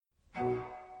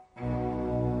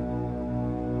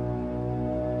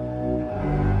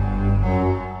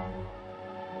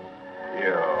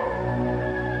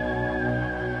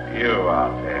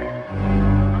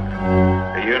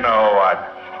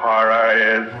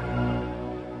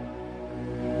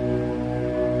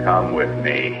Come with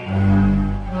me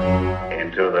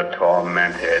into the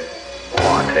tormented,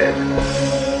 haunted,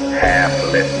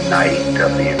 half-lit night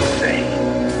of the insane.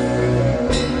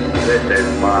 This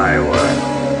is my world.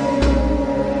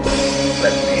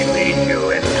 Let me lead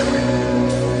you into it.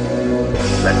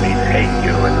 Let me take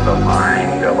you into the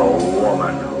mind of a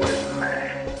woman who is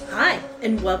mad. Hi,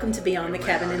 and welcome to Beyond the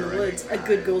Cabin in the Woods, a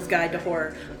good ghoul's guide to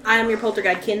horror. I'm your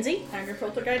poltergeist Kinsey. I'm your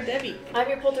poltergeist Debbie. I'm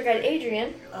your poltergeist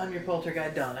Adrian. I'm your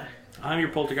poltergeist Donna. I'm your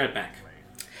poltergeist Mac.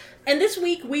 And this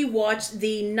week we watched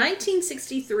the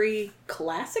 1963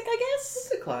 classic, I guess?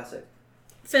 It's a classic.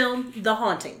 Film, The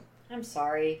Haunting. I'm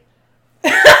sorry.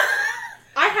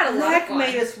 I had a lot of Mac fun.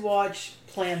 made us watch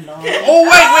Plan 9. Oh,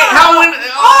 wait, how when...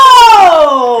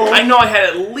 Oh! I know I had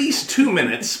at least 2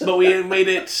 minutes, but we made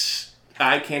it...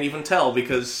 I can't even tell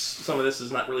because some of this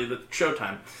is not really the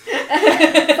showtime.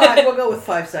 We'll go with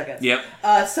 5 seconds. Yep.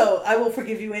 So I will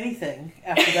forgive you anything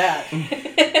after that.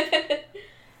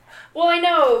 Well, I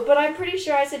know, but I'm pretty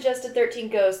sure I suggested 13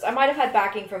 Ghosts. I might have had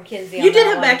backing from Kinsey on You did that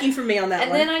have one. backing from me on that And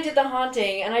one. then I did The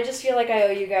Haunting, and I just feel like I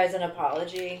owe you guys an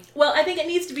apology. Well, I think it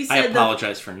needs to be I said,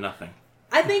 apologize for nothing.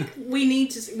 I think we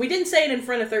need to... We didn't say it in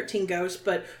front of 13 Ghosts,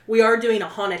 but we are doing a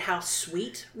haunted house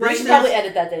suite We right should now. probably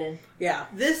edit that in. Yeah.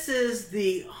 This is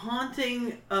the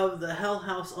Haunting of the Hell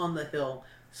House on the Hill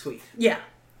suite. Yeah.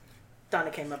 Donna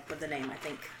came up with the name, I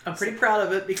think. I'm pretty proud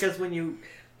of it because when you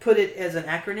put it as an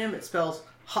acronym, it spells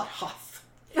Hot Hoth.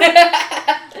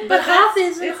 But Hoth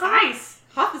isn't It's hot. ice.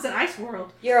 Hoth is an ice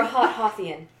world. You're a hot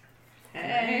Hothian.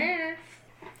 Hey.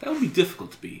 That would be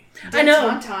difficult to be. I know.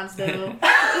 Tauntauns, though.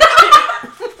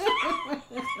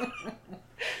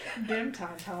 Dim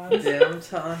tauntauns. Dim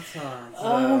tauntauns.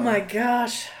 Oh my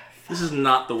gosh. This is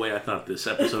not the way I thought this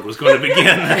episode was going to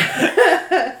begin.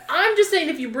 I'm just saying,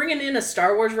 if you're bringing in a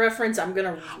Star Wars reference, I'm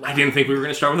gonna... I didn't think we were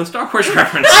going to start with a Star Wars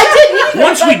reference. I didn't either.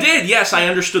 Once we did, yes, I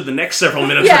understood the next several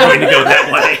minutes were going to go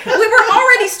that way. We were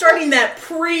already starting that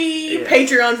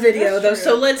pre-Patreon video, though,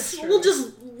 so we'll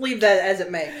just leave that as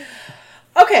it may.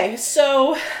 Okay,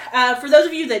 so for those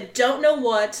of you that don't know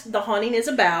what The Haunting is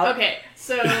about... Okay,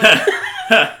 so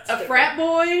a frat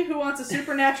boy who wants a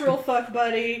supernatural fuck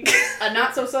buddy, a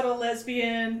not so subtle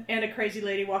lesbian, and a crazy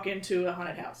lady walk into a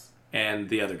haunted house. And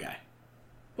the other guy.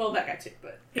 Well, that guy too,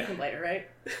 but he Yeah. came later, right?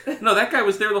 No, that guy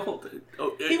was there the whole time.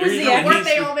 Oh, He are was you the talking- actor. Weren't he's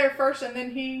they the- all there first and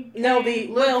then he... No,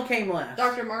 came? Luke came last.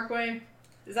 Dr. Markway?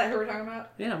 Is that who we're talking about?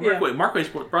 Yeah, Markway's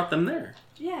brought them there.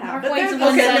 Yeah, Markway's they're the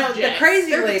one Okay, that- no, the subjects.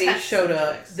 crazy They're the lady test showed up,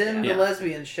 subjects. then Yeah. the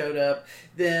lesbian showed up,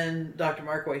 then Dr.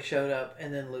 Markway showed up,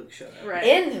 and then Luke showed up. Right.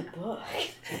 In the book.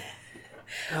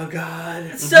 Oh,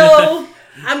 God. So,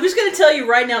 I'm just gonna tell you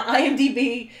right now,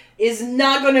 IMDb is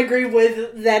not gonna agree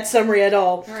with that summary at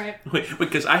all. All right. Wait,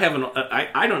 because I haven't.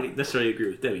 I don't necessarily agree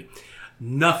with Debbie.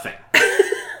 Nothing.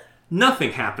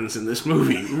 Nothing happens in this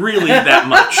movie really that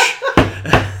much.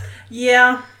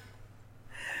 Yeah.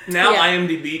 Now Yeah.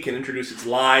 IMDb can introduce its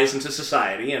lies into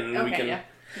society, and we Okay, can. yeah.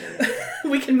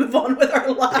 We can move on with our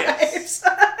lives. Yes.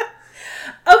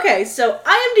 Okay, so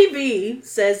IMDb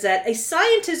says that a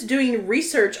scientist doing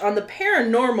research on the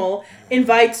paranormal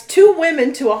invites two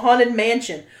women to a haunted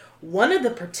mansion. One of the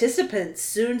participants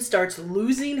soon starts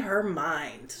losing her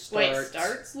mind. Wait,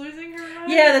 starts losing her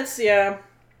mind? Yeah.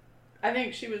 I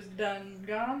think she was done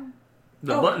gone.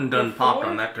 The Oh, button done popped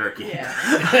before? on that turkey. Yeah.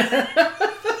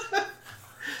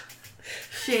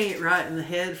 She ain't right in the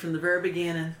head from the very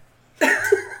beginning.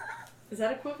 Is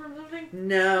that a quote from something?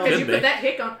 No. Because Could you be. put that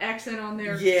hick on accent on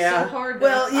there Yeah. so hard. that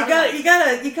Well, I you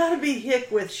gotta be hick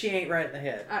with she ain't right in the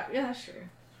head. yeah, that's true.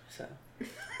 So.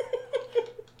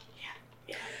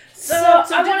 So,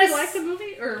 So I did want you to like the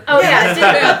movie? Or Oh, Yeah, yeah, let's did-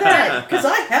 talk about that because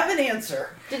I have an answer.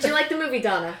 Did you like the movie,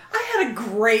 Donna? I had a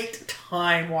great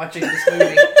time watching this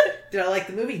movie. Did I like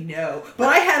the movie? No, but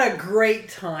I had a great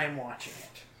time watching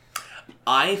it.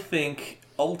 I think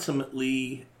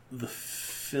ultimately the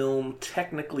film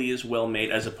technically is well made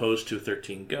as opposed to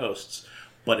 13 Ghosts,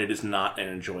 but it is not an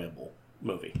enjoyable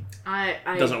movie. I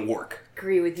It doesn't work.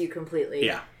 agree with you completely.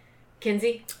 Yeah.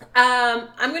 Kinsey? I'm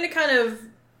gonna kind of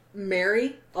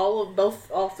marry all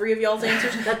three of y'all's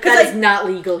answers. That 'Cause is not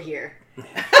legal here.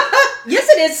 Yes,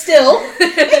 it is still.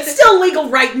 It's still legal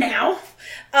right now.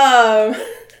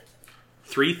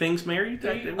 Three things married?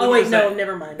 Oh wait, no,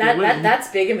 never mind. That's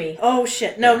bigamy. Oh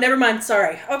shit, no, never mind.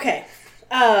 Sorry. Okay.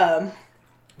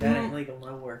 That ain't legal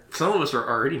nowhere. Some of us are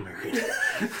already married.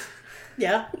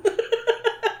 Yeah.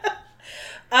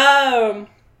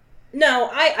 No,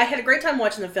 I had a great time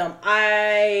watching the film.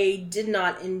 I did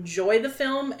not enjoy the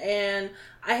film, and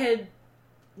I had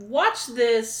watched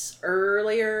this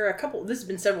earlier, this has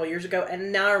been several years ago,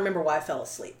 and now I remember why I fell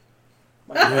asleep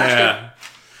when I watched it. Yeah.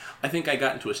 I think I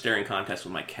got into a staring contest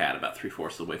with my cat about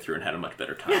 3/4 of the way through and had a much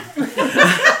better time.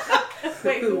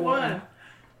 Wait, who won?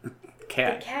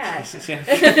 Cat. The cat.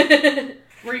 Yeah.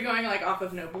 Were you going like off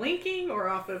of no blinking or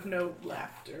off of no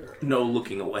laughter? No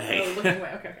looking away. Oh, looking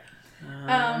away. Okay.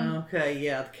 Okay,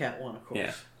 yeah, the cat won, of course.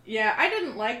 Yeah. Yeah, I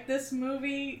didn't like this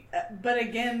movie, but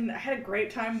again, I had a great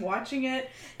time watching it.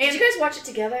 And Did you guys watch it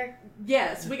together?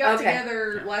 yes, we got Okay.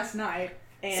 together last night.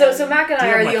 And So Mac and Do I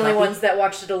you have are my the only copy? ones that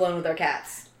watched it alone with our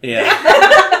cats.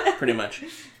 Yeah. Pretty much.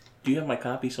 Do you have my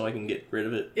copy so I can get rid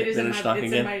of it? it is in Finish my, stock it's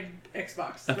again? in my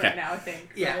Xbox Okay. right now, I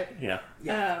think. Yeah. Right?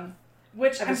 Yeah.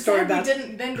 Which have I'm a story sad we about-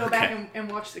 didn't then go back Okay.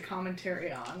 and watch the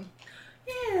commentary on.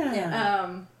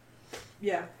 Yeah.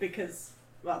 Yeah, because,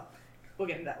 well, we'll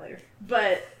get into that later.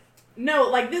 But, no,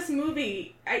 like, this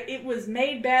movie, it was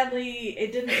made badly.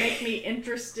 It didn't make me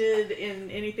interested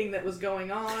in anything that was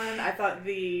going on. I thought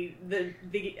the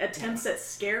attempts at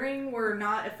scaring were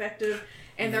not effective.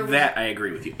 And there was... That I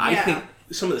agree with you. I Yeah. think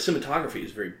some of the cinematography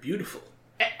is very beautiful.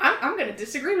 I'm going to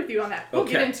disagree with you on that. We'll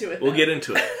get into it, We'll though. get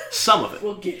into it. Some of it.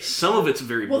 We'll get into Some of it's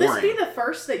very Will boring. this be the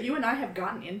first that you and I have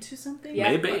gotten into something?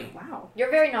 Yeah. Maybe. Like, wow. You're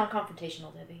very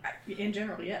non-confrontational, Debbie. In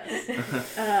general, yes.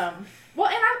 Well,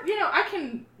 and I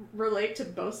can relate to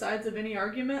both sides of any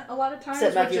argument a lot of times.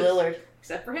 Except Matthew which is- Lillard.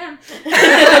 Except for him.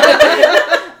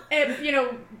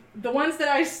 And, the ones that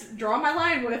I draw my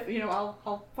line with,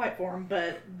 I'll fight for them.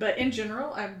 But in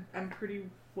general, I'm pretty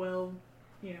well,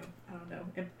 I don't know,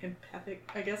 empathic,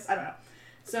 I guess. I don't know.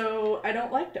 So I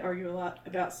don't like to argue a lot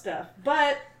about stuff.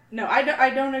 But, no, I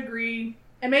don't agree.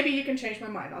 And maybe you can change my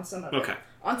mind on some of it. Okay.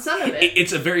 On some of it.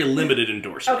 It's a very limited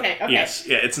endorsement. Okay. Yes.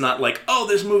 Yeah, it's not like, oh,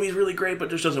 this movie's really great, but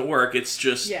just doesn't work. It's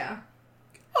just, Yeah.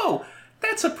 oh,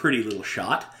 that's a pretty little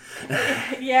shot.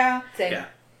 Yeah. Same. Yeah.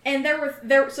 And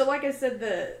so like I said,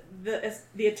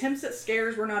 the attempts at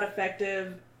scares were not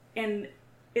effective, and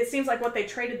it seems like what they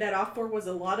traded that off for was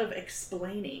a lot of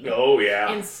explaining Oh,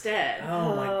 yeah. instead.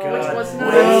 Oh my Oh. god. Which was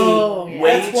not-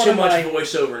 Way That's one too of much my-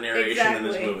 voiceover narration in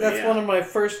this Exactly. movie. That's yeah. one of my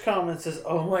first comments is,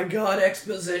 oh my god,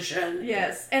 exposition.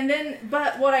 Yes, and then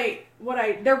but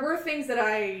there were things that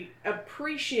I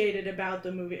appreciated about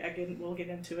the movie. We'll get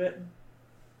into it.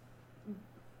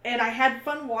 And I had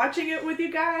fun watching it with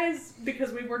you guys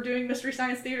because we were doing Mystery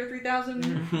Science Theater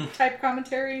 3000 type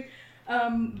commentary.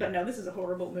 But no, this is a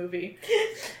horrible movie.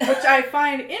 Which I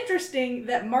find interesting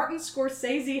that Martin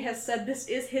Scorsese has said this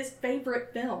is his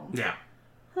favorite film. Yeah.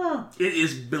 Huh. It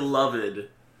is beloved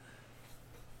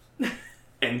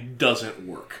and doesn't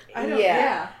work. I don't,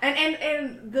 Yeah.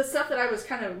 And the stuff that I was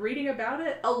kind of reading about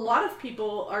it, a lot of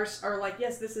people are like,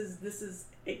 yes, this is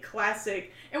a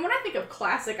classic. And when I think of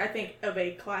classic, I think of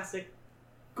a classic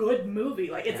good movie.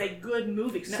 Like, it's a good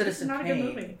movie. No, this is Citizen not a Kane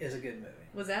good movie. is a good movie.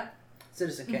 Was that?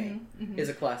 Citizen Kane is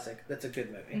a classic. That's a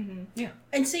good movie.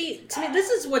 And see, to me, this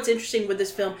is what's interesting with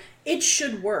this film. It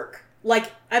should work.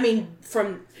 Like, I mean,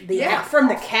 from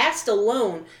the cast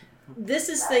alone, this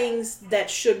is things that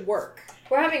should work.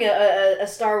 We're having a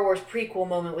Star Wars prequel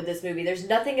moment with this movie. There's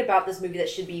nothing about this movie that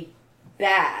should be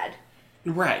bad,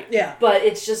 Right. Yeah. but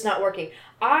it's just not working.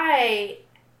 I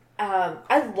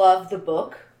love the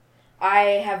book. I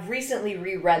have recently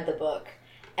reread the book.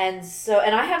 And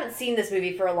I haven't seen this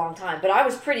movie for a long time, but I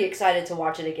was pretty excited to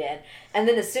watch it again. And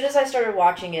then as soon as I started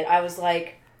watching it, I was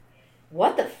like,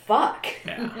 what the fuck?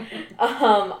 Yeah.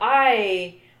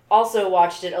 I also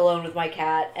watched it alone with my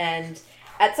cat, and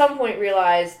at some point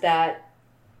realized that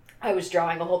I was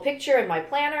drawing a whole picture in my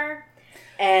planner,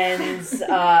 and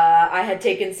I had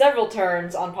taken several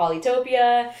turns on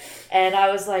Polytopia, and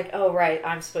I was like, oh, right,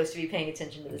 I'm supposed to be paying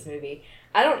attention to this movie.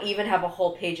 I don't even have a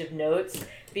whole page of notes,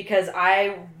 because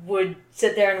I would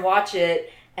sit there and watch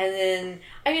it, and then,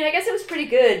 I mean, I guess it was pretty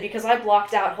good, because I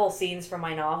blocked out whole scenes from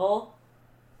my novel.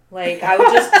 Like, I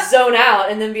would just zone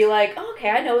out and then be like, oh, okay,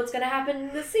 I know what's going to happen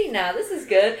in this scene now. This is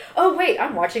good. Oh, wait,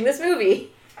 I'm watching this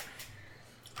movie.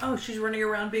 Oh, she's running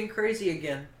around being crazy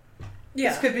again.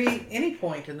 Yeah. This could be any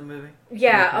point in the movie.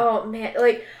 Yeah, oh, man.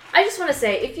 Like, I just want to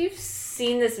say, if you've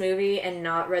seen this movie and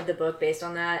not read the book based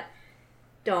on that,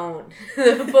 don't.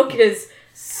 The book is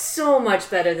so much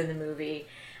better than the movie.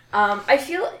 I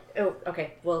feel... Oh,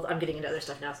 okay. Well, I'm getting into other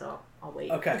stuff now, so I'll wait.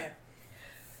 Okay.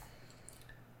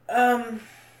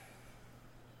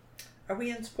 Are we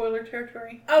in spoiler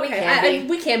territory? Okay,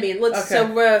 we can be. Let's.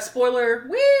 Okay. So, spoiler. Woo,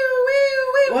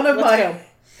 woo, woo.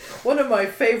 One of my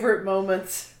favorite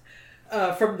moments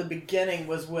from the beginning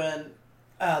was when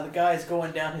the guy's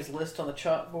going down his list on the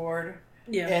chalkboard,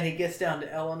 Yeah. and he gets down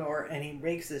to Eleanor, and he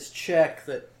makes this check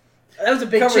that That was a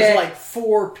big covers check. like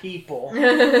 4 people.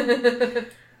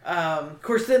 Of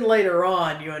course, then later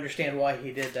on, you understand why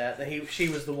he did that. That she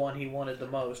was the one he wanted the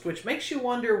most, which makes you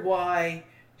wonder why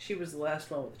she was the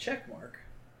last one with a check mark.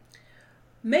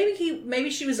 Maybe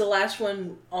she was the last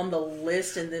one on the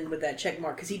list, and then with that check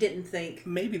mark because he didn't think.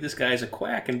 Maybe this guy's a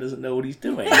quack and doesn't know what he's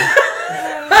doing.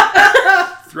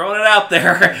 Throwing it out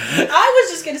there. I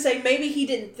was just gonna say maybe he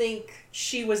didn't think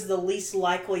she was the least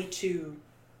likely to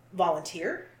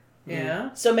volunteer.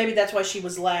 Yeah. So maybe that's why she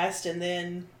was last, and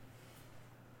then,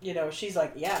 she's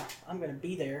like, "Yeah, I'm gonna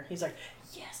be there." He's like,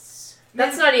 "Yes."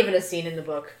 That's not even a scene in the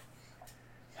book.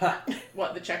 Huh.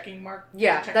 What, the checking mark?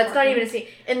 Yeah, Check that's mark not thing? even a scene.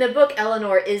 In the book,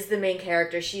 Eleanor is the main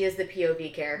character. She is the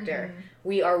POV character.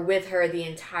 We are with her the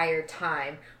entire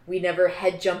time. We never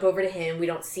head jump over to him. We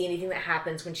don't see anything that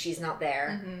happens when she's not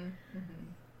there.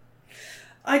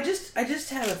 I just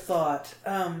had a thought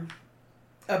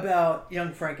about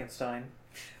Young Frankenstein,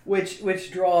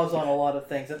 which draws on a lot of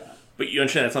things. But you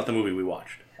understand that's not the movie we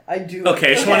watched. I do.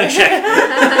 Okay, I just want to check.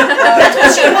 That's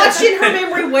what she watched in her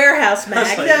memory warehouse,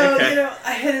 Mac. like- No, Okay.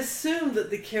 I had assumed that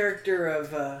the character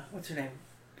of what's her name,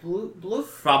 Blue.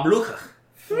 Frau Blucher.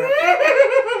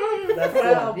 That's the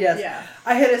Well, one. Yes, yeah.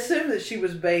 I had assumed that she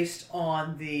was based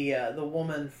on the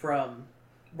woman from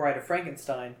Bride of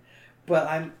Frankenstein,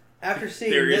 but after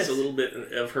seeing There this, is a little bit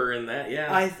of her in that, yeah.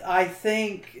 I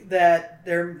think that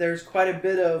there's quite a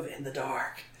bit of in the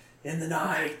dark, in the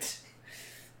night.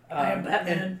 I am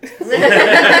Batman.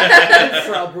 and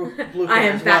Frau Blucher I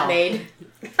am as well. Batmaid.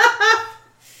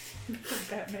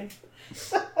 Batman.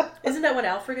 Isn't that what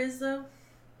Alfred is, though?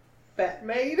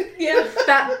 Batmaid. Yeah.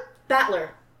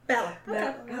 Battler. Bella.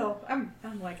 Oh, I'm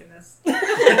liking this.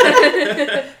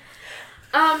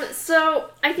 So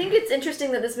I think it's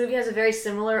interesting that this movie has a very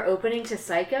similar opening to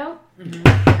Psycho.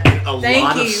 A Thank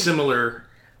lot you. of similar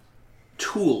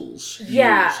tools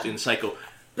Yeah. used in Psycho.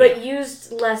 But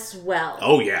used less well.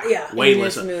 Oh, yeah. Yeah. Way In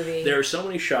less. this movie. There are so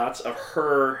many shots of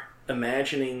her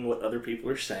imagining what other people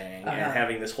are saying and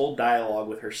having this whole dialogue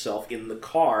with herself in the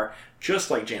car,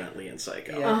 just like Janet Leigh in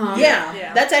Psycho. Yeah. Uh-huh. Yeah,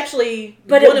 Yeah. that's actually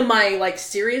But one it- of my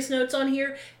serious notes on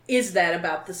here is that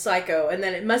about the Psycho, and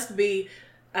then it must be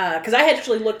because I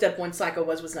actually looked up when Psycho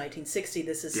was 1960.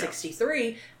 This is Yeah.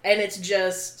 63, and it's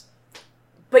just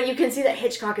But you can see that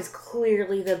Hitchcock is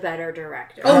clearly the better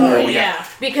director. yeah.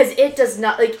 Because it does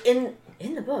not, like, in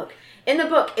the book,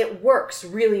 it works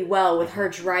really well with her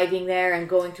driving there and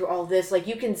going through all this. Like,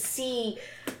 you can see,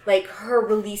 like, her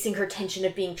releasing her tension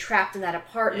of being trapped in that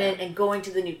apartment and going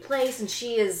to the new place, and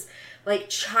she is, like,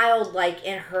 childlike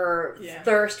in her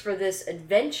thirst for this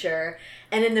adventure.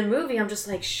 And in the movie, I'm just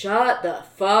like, shut the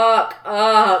fuck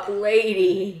up,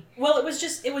 lady. well, it was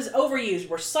overused.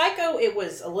 Where Psycho, it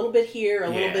was a little bit here, a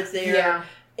little Yeah. bit there. Yeah.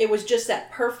 It was just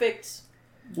that perfect.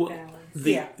 Well,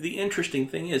 Balance. the interesting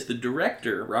thing is the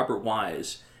director, Robert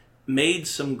Wise, made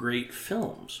some great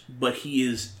films, but he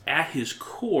is, at his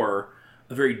core,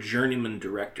 a very journeyman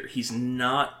director. He's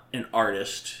not an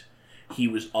artist. He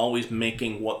was always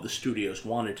making what the studios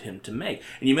wanted him to make.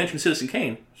 And you mentioned Citizen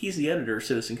Kane. He's the editor of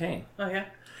Citizen Kane. Oh yeah.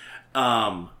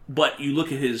 But you look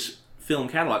at his film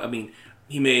catalog. I mean,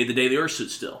 he made The Day the Earth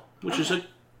Stood Still, which is a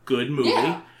good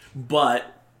movie,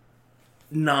 but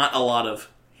not a lot of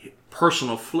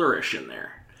personal flourish in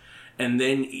there. And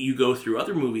then you go through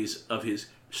other movies of his,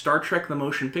 Star Trek The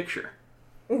Motion Picture,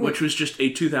 which was just a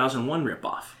 2001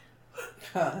 ripoff.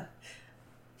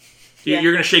 You're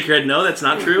going to shake your head, no, that's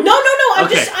not true? No. I'm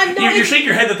Okay. just. I'm not. You're shaking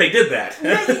your head that they did that.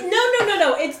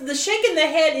 No. It's the shaking the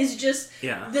head is just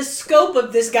Yeah. the scope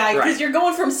of this guy because Right. you're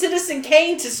going from Citizen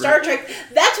Kane to Star Right. Trek.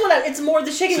 That's what it's more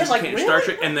the shaking head. Citizen Like Kane, really? Star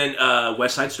Trek, and then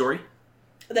West Side Story.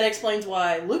 That explains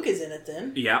why Luke is in it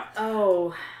then. Yeah.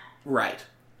 Oh. Right.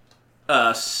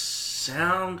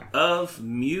 Sound of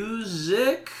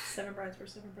Music. Seven Brides for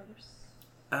Seven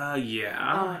Brothers.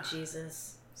 Yeah. Oh,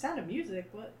 Jesus. Sound of Music.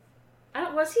 What?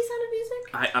 Was he Sound of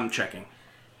Music? I'm checking.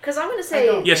 Because I'm going to I say...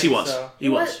 don't- Yes, he think was. so. He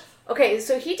was. Okay,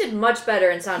 so he did much better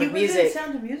in Sound He of was Music. in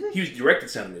Sound of Music. He was directed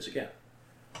Sound of Music, yeah.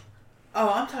 Oh,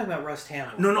 I'm talking about Russ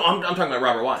Hamill. No, I'm talking about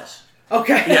Robert Wise.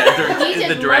 Okay. Yeah, He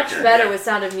did the director. much better yeah. with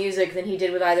Sound of Music than he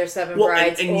did with either Seven Well,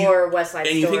 Brides and you- or West Side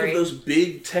And you Story. think of those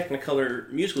big Technicolor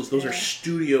musicals, those are Yeah.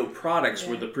 studio products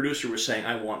where Yeah. the producer was saying,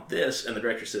 I want this, and the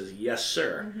director says, yes,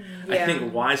 sir. Yeah. I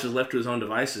think Wise was left to his own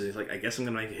devices. He's like, I guess I'm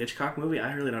going to make a Hitchcock movie?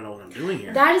 I really don't know what I'm doing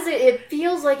here. That is it. It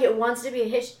feels like it wants to be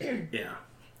a Yeah.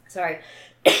 Sorry.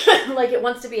 Like it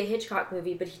wants to be a Hitchcock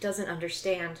movie, but he doesn't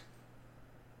understand.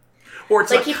 Or it's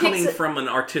Like, not he coming picks a- from an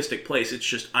artistic place. It's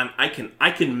just I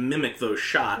can mimic those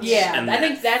shots. Yeah, and I that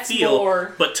think that's feel,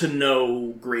 more- but to no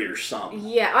greater sum.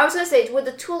 Yeah, I was going to say, with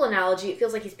the tool analogy, it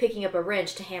feels like he's picking up a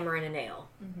wrench to hammer in a nail.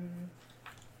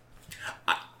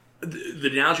 The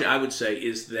analogy I would say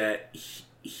is that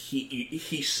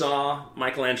he saw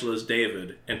Michelangelo's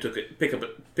David and picked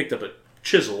up a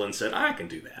chisel and said, I can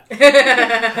do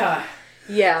that.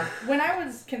 Yeah. When I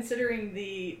was considering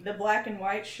the black and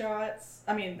white shots,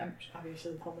 I mean,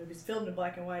 obviously the whole movie's filmed in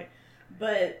black and white,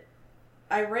 but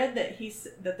I read that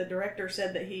that the director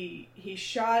said that he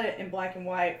shot it in black and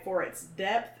white for its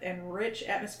depth and rich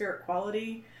atmospheric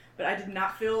quality, but I did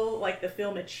not feel like the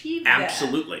film achieved that.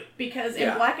 Absolutely. Because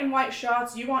in black and white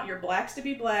shots, you want your blacks to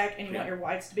be black and you want your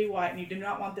whites to be white, and you do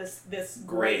not want this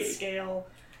Gray. grayscale.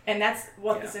 And that's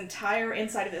what this entire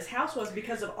inside of this house was,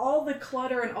 because of all the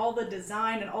clutter and all the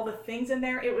design and all the things in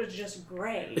there. It was just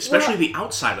gray. Especially the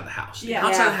outside of the house. The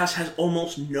outside of the house has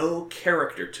almost no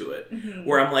character to it. Mm-hmm.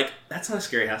 Where I'm like, that's not a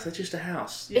scary house. That's just a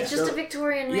house. It's just a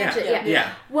Victorian mansion.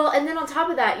 Yeah. Well, and then on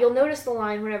top of that, you'll notice the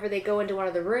line whenever they go into one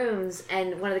of the rooms,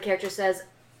 and one of the characters says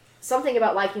something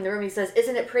about liking the room. He says,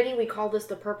 "Isn't it pretty? We call this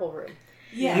the purple room."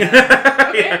 Yeah.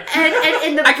 Yeah. And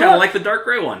in the I book, kind of like the dark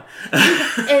gray one.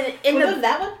 and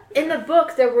that one? In the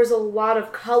book, there was a lot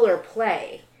of color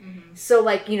play. Mm-hmm. So,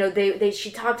 like, you know,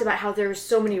 she talked about how there were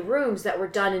so many rooms that were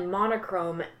done in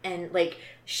monochrome, and, like,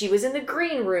 she was in the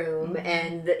green room,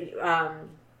 and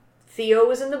Theo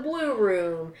was in the blue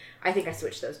room. I think I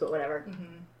switched those, but whatever. Mm-hmm.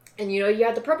 And, you know, you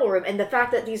had the purple room, and the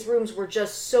fact that these rooms were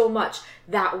just so much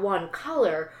that one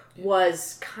color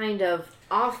was kind of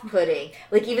off-putting.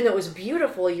 Like, even though it was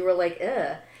beautiful, you were like,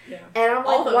 ugh. Yeah. And I'm like,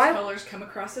 all those why? colors come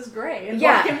across as gray and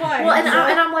black and white. Well, and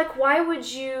I'm like, why would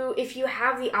you, if you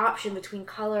have the option between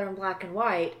color and black and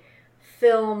white,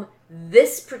 film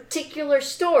this particular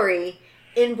story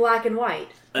in black and white?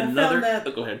 Go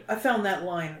ahead. I found that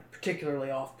line particularly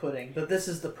off-putting, but this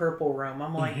is the purple room.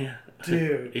 I'm like,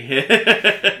 dude.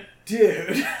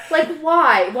 Dude. Like,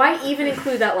 why? Why even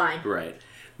include that line? Right.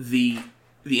 The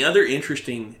other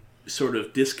interesting sort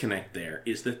of disconnect there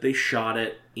is that they shot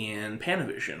it in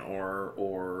Panavision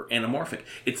or anamorphic.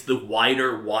 It's the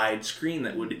wider wide screen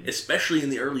that would, especially in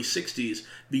the early 60s,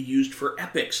 be used for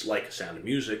epics like Sound of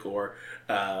Music or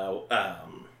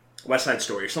West Side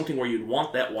Story, or something where you'd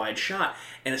want that wide shot.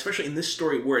 And especially in this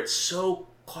story where it's so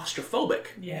claustrophobic.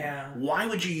 Yeah. Why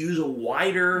would you use a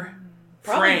wider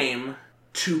frame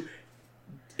to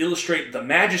illustrate the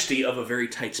majesty of a very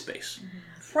tight space?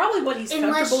 Probably what he's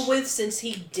comfortable with, since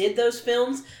he did those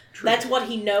films. True. That's what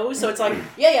he knows. So it's like,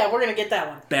 we're gonna get that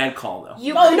one. Bad call, though.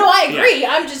 I agree.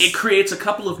 Yeah. I'm just. It creates a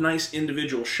couple of nice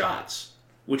individual shots,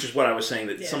 which is what I was saying,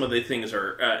 that some of the things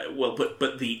are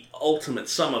but the ultimate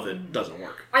sum of it doesn't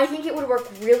work. I think it would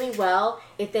work really well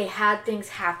if they had things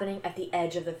happening at the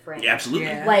edge of the frame. Yeah, absolutely.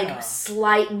 Yeah. Like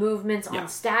slight movements on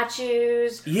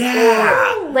statues.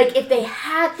 Yeah. Or, like, if they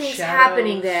had things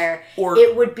happening there, or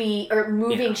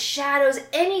moving shadows,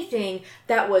 anything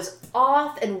that was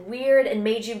off and weird and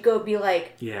made you be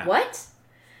like, what?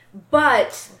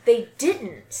 But they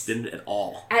didn't. Didn't at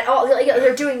all. At all. Like,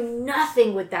 they're doing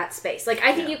nothing with that space. Like,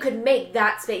 I think you could make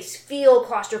that space feel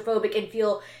claustrophobic and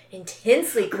feel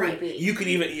intensely creepy. Right. You could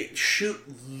even shoot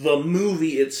the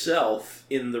movie itself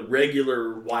in the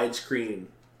regular widescreen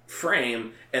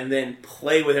frame and then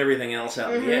play with everything else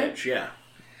out on the edge. Yeah.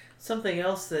 Something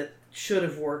else that should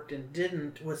have worked and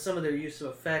didn't was some of their use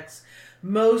of effects.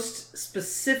 Most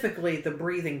specifically, the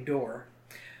breathing door,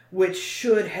 which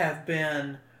should have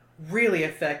been really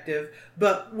effective,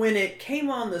 but when it came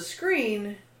on the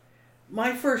screen,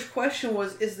 my first question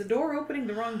was, is the door opening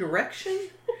the wrong direction?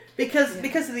 Because of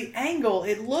the angle,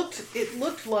 it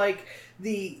looked like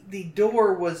the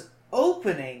door was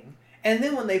opening, and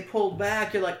then when they pulled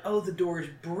back, you're like, oh, the door is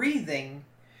breathing.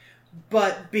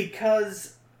 But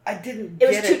because I didn't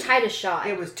get it, was too tight a shot.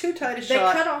 It was too tight a they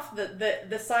shot. cut off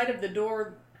the side of the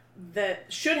door that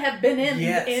should have been in.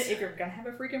 If you're gonna have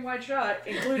a freaking wide shot,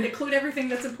 include everything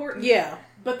that's important. Yeah.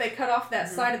 But they cut off that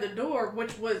side of the door,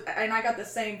 which was, and I got the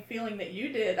same feeling that you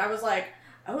did. I was like,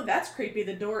 oh, that's creepy.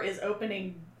 The door is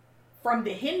opening from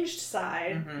the hinged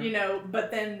side,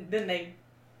 but then they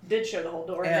did show the whole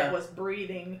door and it was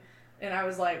breathing. And I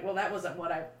was like, well, that wasn't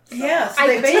what I thought. Yeah, so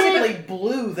they basically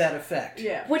blew that effect.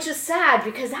 Yeah. Which is sad,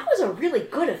 because that was a really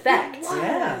good effect. It was.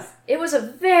 Yeah. It was a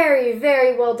very,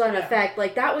 very well done effect.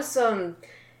 Like, that was some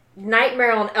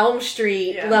Nightmare on Elm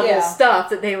Street level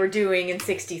stuff that they were doing in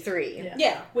 63.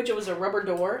 Yeah, which it was a rubber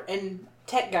door and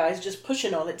tech guys just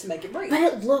pushing on it to make it breathe. But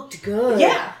it looked good.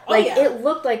 Yeah. It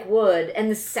looked like wood. And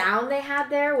the sound they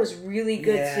had there was really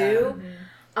good, too.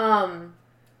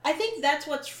 I think that's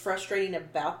what's frustrating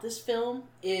about this film,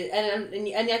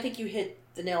 and I think you hit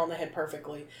the nail on the head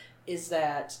perfectly, is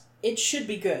that it should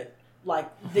be good. Like,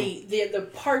 the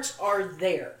parts are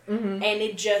there, and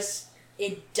it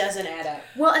doesn't add up.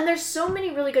 Well, and there's so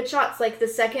many really good shots, like the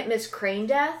second Miss Crane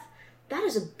death. That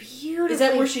is a beautiful... Is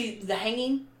that where the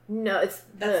hanging? No, it's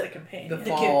That's the the companion. The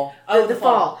fall. Oh, the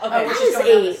fall. Okay, That where she's is going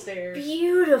down the a stairs.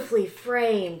 beautifully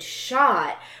framed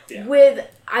shot Yeah. with,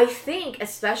 I think,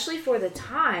 especially for the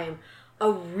time, a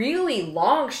really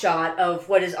long shot of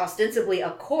what is ostensibly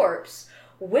a corpse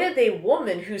with a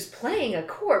woman who's playing a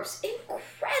corpse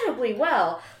incredibly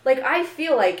well. Like, I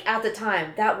feel like at the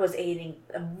time that was a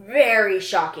very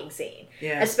shocking scene,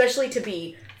 Yeah. especially to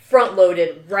be front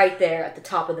loaded right there at the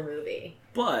top of the movie.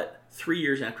 But 3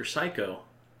 years after Psycho,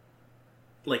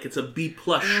 like it's a B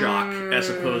plus shock as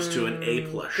opposed to an A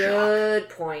plus shock. Good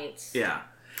point. Yeah.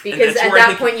 Because that's at where I that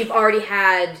think- point you've already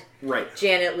had Right.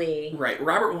 Janet Leigh. Right.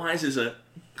 Robert Wise is a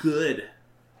good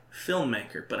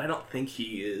filmmaker, but I don't think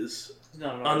he is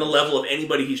Not an on the artist. level of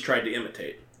anybody he's tried to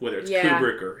imitate, whether it's Yeah.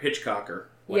 Kubrick or Hitchcock or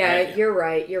what Yeah, have you. you're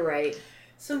right. You're right.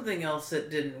 Something else that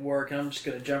didn't work, and I'm just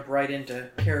going to jump right into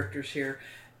characters here.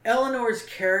 Eleanor's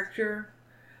character,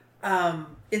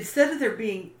 instead of there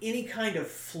being any kind of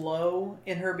flow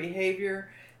in her behavior,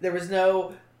 there was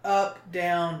no up,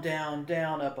 down, down,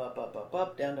 down, up,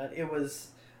 down, down. It was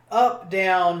up,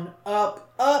 down, down,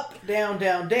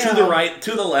 down. To the right,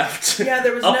 to the left. Yeah,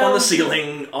 there was up no- on the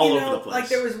ceiling, all You over know, the place. like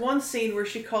there was one scene where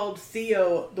she called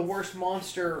Theo the worst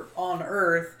monster on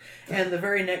Earth, and the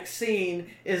very next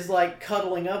scene is like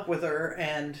cuddling up with her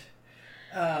and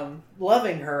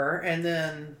loving her, and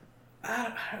then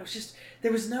it was just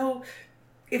there was no.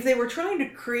 If they were trying to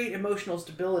create emotional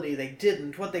stability, they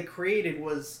didn't. What they created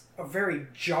was a very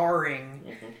jarring.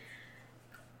 Mhm.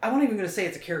 I wasn't even going to say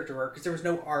it's a character arc because there was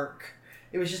no arc.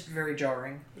 It was just very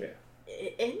jarring.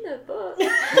 In the book.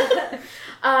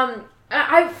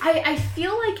 I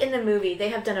feel like in the movie they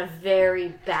have done a very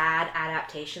bad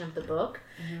adaptation of the book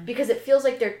because it feels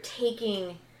like they're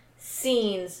taking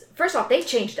scenes. First off, they've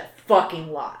changed a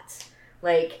fucking lot.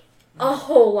 Like, a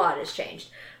whole lot has changed.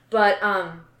 But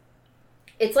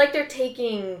it's like they're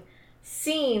taking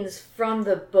scenes from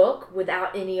the book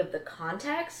without any of the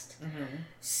context.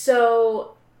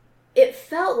 So it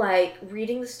felt like,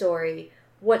 reading the story,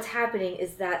 what's happening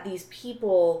is that these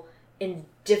people in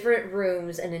different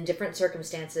rooms and in different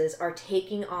circumstances are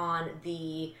taking on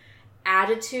the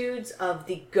attitudes of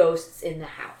the ghosts in the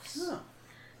house. Oh.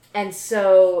 And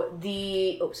so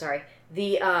the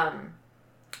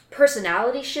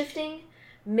personality shifting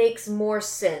makes more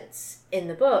sense in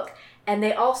the book. And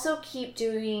they also keep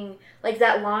doing, like,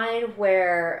 that line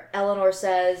where Eleanor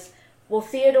says, well,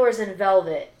 Theodore's in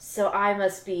velvet, so I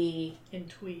must be In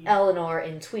tweed. Eleanor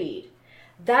in tweed.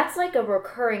 That's like a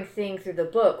recurring thing through the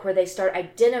book where they start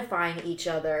identifying each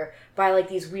other by like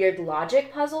these weird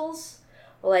logic puzzles.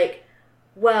 Like,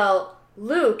 well,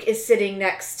 Luke is sitting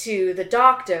next to the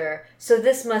doctor, so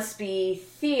this must be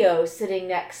Theo sitting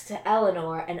next to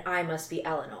Eleanor, and I must be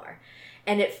Eleanor.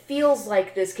 And it feels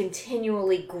like this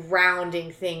continually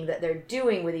grounding thing that they're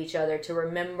doing with each other to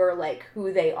remember like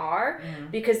who they are,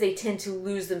 because they tend to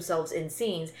lose themselves in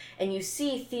scenes. And you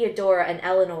see Theodora and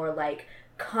Eleanor like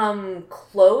come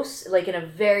close, like in a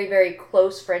very, very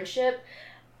close friendship,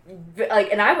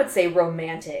 like, and I would say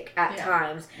romantic at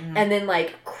times, and then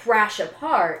like crash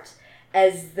apart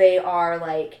as they are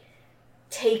like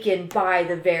taken by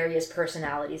the various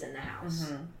personalities in the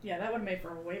house. Yeah, that would have made for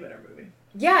a way better movie.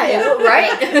 Yeah,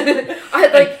 right? I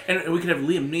like. And we could have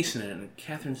Liam Neeson in it and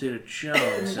Catherine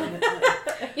Zeta-Jones. And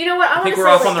You know what? I think we're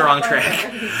off on the wrong track.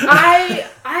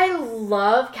 I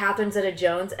love Catherine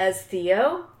Zeta-Jones as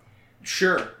Theo.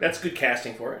 Sure, that's good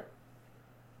casting for it.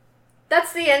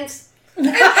 That's the end.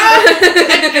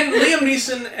 And Liam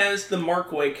Neeson as the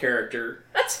Markway character,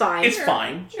 That's fine. it's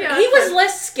fine. Yeah, He it's was fine.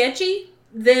 less sketchy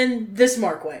than this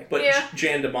Markway. But Yeah.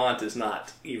 Jan DeMont is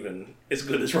not even as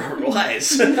good as Robert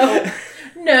Wise.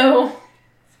 No.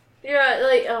 Yeah,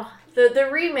 like the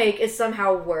remake is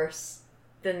somehow worse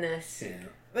than this. Yeah.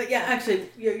 But yeah, actually,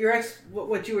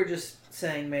 what you were just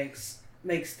saying makes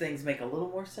things make a little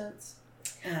more sense.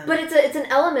 And But it's an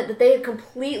element that they had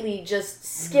completely just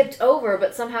skipped over,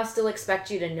 but somehow still expect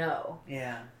you to know.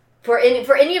 yeah, For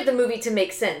any of the movie to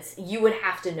make sense, you would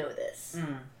have to know this.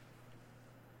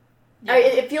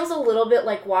 It feels a little bit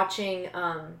like watching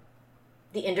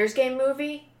the Ender's Game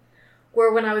movie,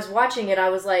 where when I was watching it, I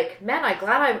was like, "Man, I'm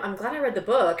glad I read the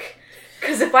book,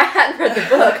 because if I hadn't read the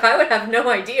book, I would have no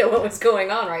idea what was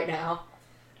going on right now."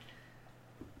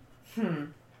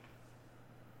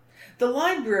 The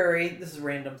library. This is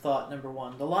random thought number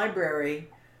one. The library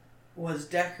was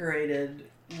decorated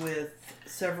with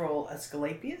several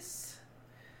Asclepius,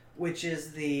 which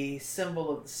is the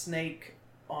symbol of the snake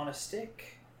on a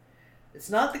stick. It's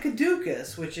not the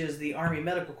caduceus, which is the Army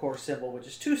Medical Corps symbol, which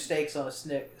is two snakes on a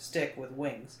stick with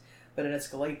wings, but an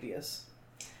Asclepius.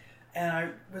 And I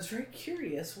was very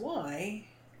curious why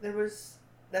there was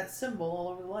that symbol all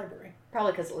over the library?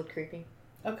 Probably because it looked creepy.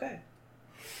 Okay.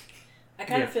 I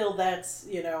kind of Yeah. feel that's,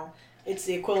 it's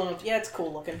the equivalent of, it's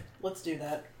cool looking. Let's do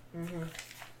that. Mm-hmm.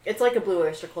 It's like a Blue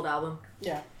Oyster Cult album.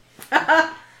 Yeah.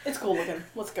 It's cool looking.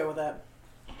 Let's go with that.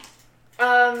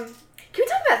 Can we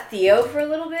talk about Theo for a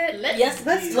little bit? Yes,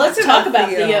 let's let's talk talk about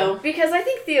about Theo. Theo. Because I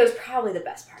think Theo's probably the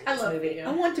best part of I this love movie. Theo.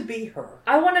 I want to be her.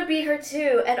 I want to be her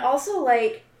too, and also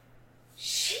like,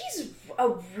 she's a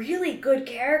really good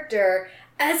character,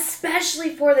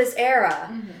 especially for this era.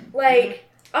 Mm-hmm. Like,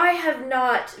 I have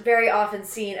not very often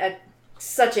seen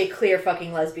such a clear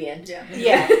fucking lesbian. Yeah.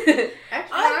 Yeah.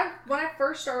 Actually, when I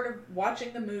first started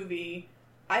watching the movie,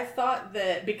 I thought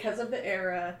that because of the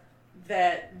era,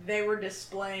 that they were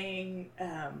displaying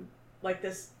like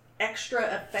this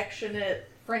extra affectionate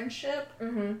friendship,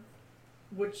 Mm-hmm.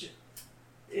 which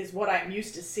is what I'm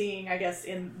used to seeing, I guess,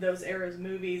 in those eras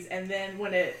movies. And then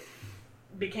when it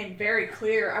became very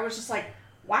clear, I was just like,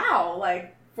 wow,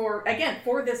 like for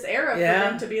this era, Yeah. for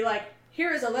them to be like,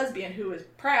 here is a lesbian who is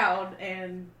proud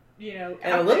and, And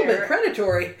out a little there. bit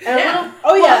predatory. And a Yeah. little,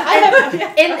 Oh, yeah. I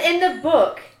have.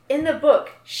 in the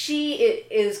book, she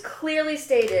is clearly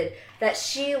stated that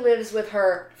she lives with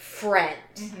her friend,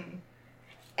 Mhm.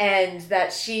 and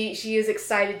that she is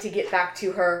excited to get back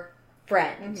to her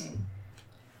friend. Mhm.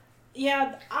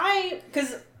 Yeah,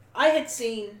 because I had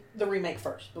seen the remake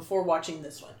first before watching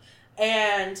this one,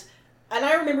 and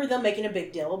I remember them making a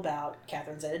big deal about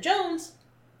Catherine Zeta-Jones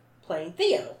playing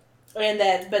Theo,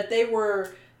 but they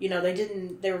were,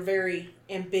 they were very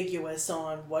ambiguous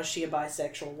on, was she a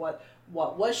bisexual,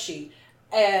 what was she,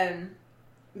 and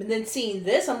then seeing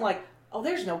this, I'm like, oh,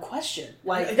 there's no question,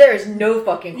 like. There is no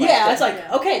fucking question. Yeah, it's like,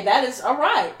 Yeah. okay, that is all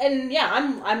right. And yeah,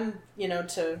 I'm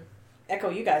to echo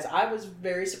you guys, I was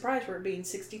very surprised for it being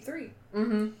 63.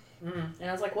 Mm-hmm. Mm. And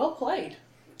I was like, well played.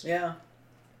 Yeah.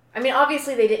 I mean,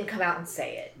 obviously they didn't come out and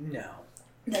say it, No.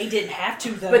 They didn't have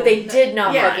to, though. but they did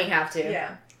not Yeah. fucking have to.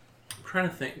 Yeah. I'm trying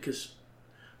to think, because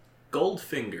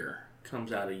Goldfinger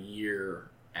comes out a year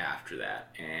after that,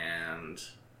 and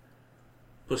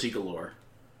Pussy Galore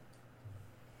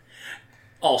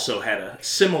also had a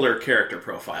similar character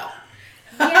profile.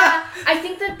 Yeah, I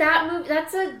think that movie,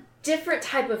 that's a different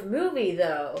type of movie,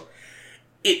 though.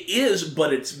 It is,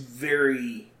 but it's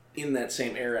very in that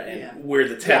same era, and Yeah. where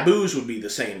the taboos would be the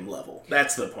same level.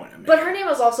 That's the point I'm making. But her name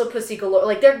was also Pussy Galore.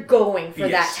 Like, they're going for that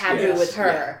Yes, taboo yes, with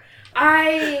her.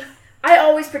 I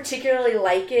always particularly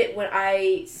like it when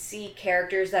I see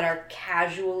characters that are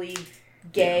casually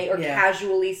gay or Yeah.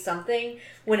 casually something,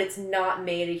 when it's not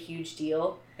made a huge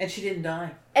deal. And she didn't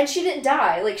die. And she didn't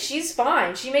die. Like, she's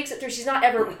fine. She makes it through. She's not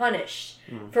ever punished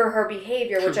for her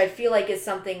behavior, which I feel like is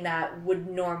something that would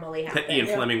normally happen. That Ian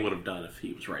Fleming would have done if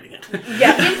he was writing it.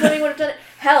 Yeah, Ian Fleming would have done it.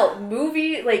 Hell,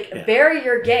 Yeah. Bury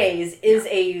Your Gays is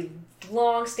a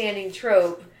long-standing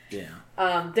trope.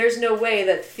 Yeah, There's no way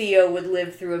that Theo would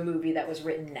live through a movie that was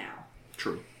written now.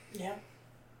 true. Yeah.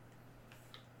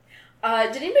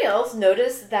 Did anybody else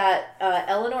notice that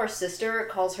Eleanor's sister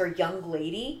calls her young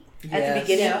lady at the Yes.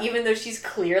 beginning, Yeah. even though she's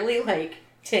clearly like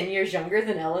 10 years younger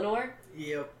than Eleanor?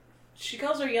 Yep. She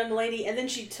calls her young lady, and then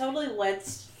she totally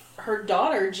lets her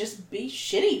daughter just be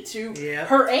shitty to Yeah.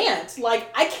 her aunt.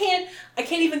 Like, I can't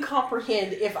even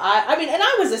comprehend if I mean, and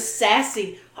I was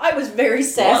very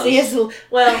sassy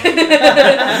well,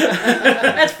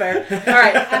 that's fair. All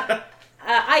right.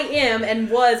 I am and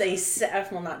was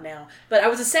well, not now, but I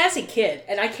was a sassy kid,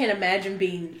 and I can't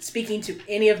imagine speaking to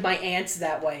any of my aunts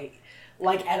that way,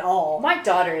 like, at all. My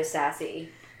daughter is sassy.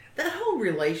 That whole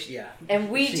relation, yeah. And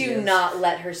we She do is. not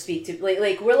let her speak to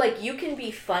like we're like, you can be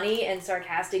funny and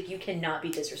sarcastic, you cannot be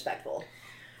disrespectful.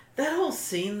 That whole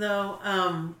scene, though,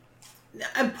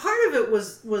 and part of it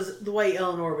was the way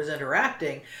Eleanor was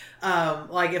interacting.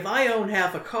 Like, if I own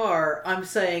half a car, I'm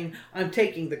saying I'm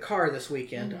taking the car this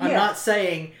weekend. I'm Yeah. not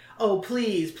saying, oh,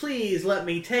 please let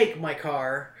me take my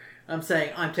car. I'm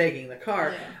saying I'm taking the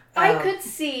car. I could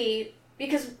see,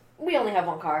 because we only have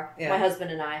one car, Yeah. my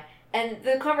husband and I, and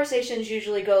the conversations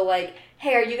usually go like,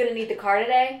 hey, are you going to need the car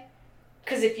today?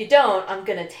 Because if you don't, I'm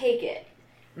going to take it.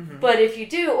 Mhm. But if you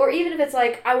do, or even if it's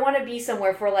like, I want to be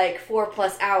somewhere for like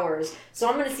 4+ hours, so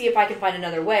I'm going to see if I can find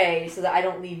another way so that I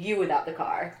don't leave you without the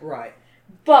car. Right.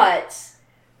 But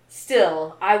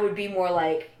still, I would be more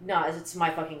like, no, it's my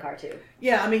fucking car too.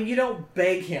 Yeah, I mean, you don't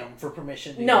beg him for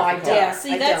permission to No, use the I car. don't. Yeah,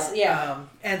 see, I that's don't. yeah.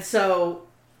 And so,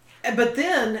 but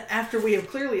then after we have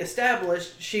clearly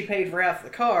established she paid for half the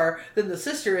car, then the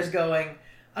sister is going,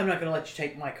 I'm not going to let you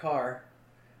take my car.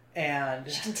 And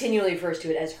She continually refers to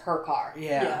it as her car.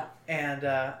 yeah, Yeah. and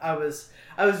I was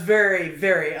very,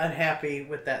 very unhappy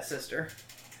with that sister.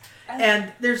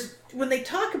 And there's when they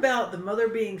talk about the mother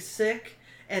being sick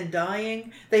and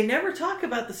dying. They never talk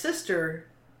about the sister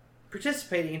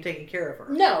participating and taking care of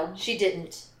her. No. She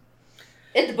didn't.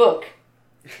 In the book.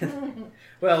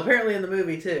 Well, apparently in the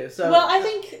movie too. So Well, I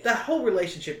think that whole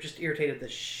relationship just irritated the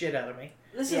shit out of me.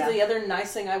 this Yeah. is the other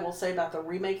nice thing I will say about the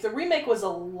remake. The remake was a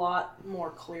lot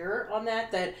more clear on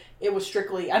that it was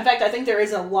strictly... In fact, I think there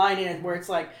is a line in it where it's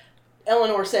like,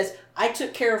 Eleanor says, I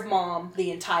took care of Mom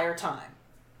the entire time.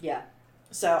 Yeah.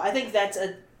 So I think that's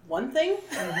one thing.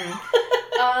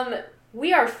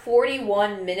 We are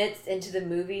 41 minutes into the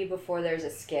movie before there's a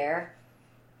scare.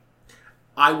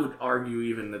 I would argue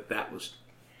even that was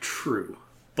true,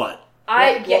 but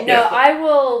I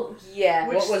will. Yeah.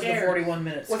 Which What was scare? the 41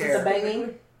 minute scare? Was it the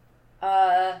banging?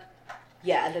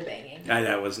 Yeah, the banging.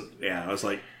 that wasn't. Yeah, I was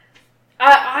like,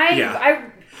 I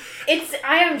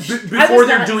am. before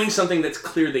they're doing something that's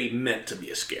clear they meant to be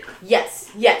a scare. Yes.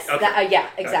 Okay. Yeah,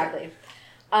 exactly.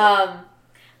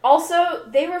 Also,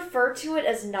 they refer to it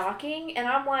as knocking, and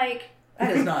I'm like,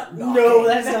 That is not knocking. No,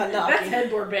 that's not That's knocking.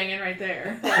 headboard banging right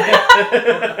there.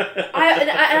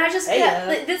 I just Hey,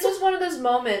 kept. This was one of those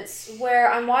moments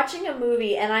where I'm watching a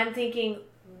movie and I'm thinking,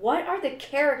 what are the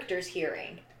characters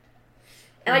hearing?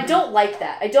 And I don't like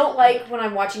that. I don't like when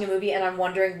I'm watching a movie and I'm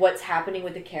wondering what's happening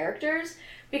with the characters,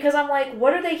 because I'm like,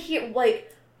 what are they hear? Like,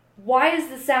 why is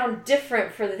the sound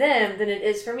different for them than it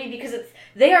is for me? Because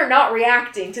they are not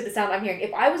reacting to the sound I'm hearing.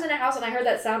 If I was in a house and I heard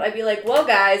that sound, I'd be like, well,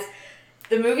 guys,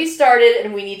 the movie started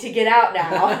and we need to get out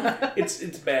now. It's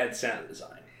bad sound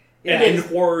design. Yeah. And in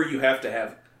horror, you have to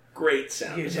have great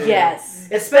sound You design. do. Yes.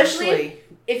 Especially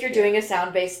If you're doing a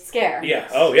sound-based scare. Yeah.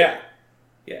 Oh, yeah.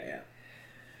 Yeah.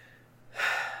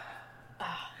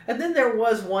 And then there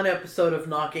was one episode of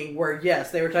Knocking where,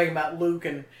 yes, they were talking about Luke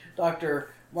and Dr.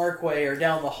 Markway are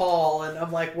down the hall, and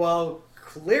I'm like, well,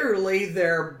 clearly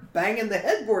they're banging the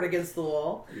headboard against the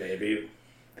wall. Maybe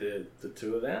the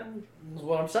two of them. This is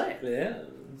what I'm saying. Yeah.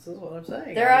 This is what I'm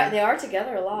saying. They are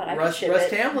together a lot. I Russ can ship it.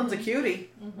 Tamlin's a cutie.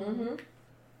 Mm-hmm.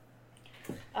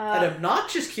 An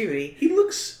obnoxious cutie. He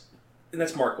looks. And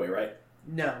that's Markway, right?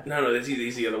 No, No,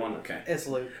 he's the other one. Okay. it's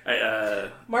Luke.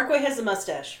 Markway has a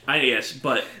mustache. Yes,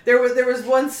 but There was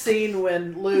one scene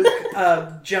when Luke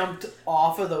jumped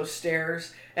off of those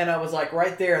stairs, and I was like,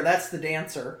 right there, that's the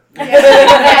dancer.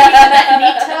 That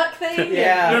knee tuck thing.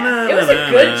 Yeah. It was a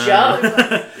good jump.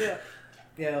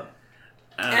 Yeah.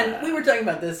 And we were talking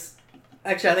about this.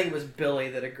 Actually, I think it was Billy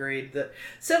that agreed that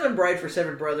Seven Bride for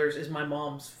Seven Brothers is my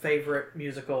mom's favorite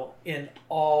musical in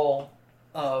all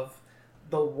of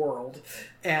the world.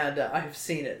 And I've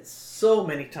seen it so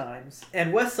many times.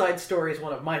 And West Side Story is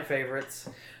one of my favorites.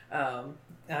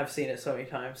 I've seen it so many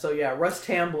times. So yeah, Russ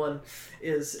Tamblyn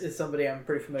is somebody I'm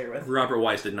pretty familiar with. Robert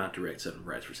Wise did not direct Seven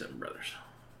Brides for Seven Brothers.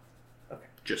 Okay.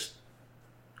 Just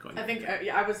going. I think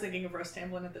I was thinking of Russ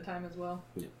Tamblyn at the time as well.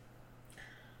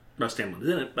 Russ Tamblyn is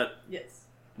in it, but Yes.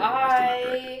 Robert Wise did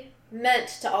not direct it. I meant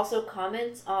to also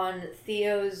comment on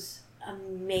Theo's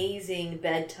amazing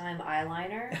bedtime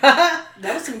eyeliner.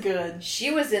 That was some good. She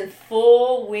was in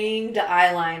full winged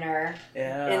eyeliner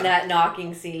Yeah. in that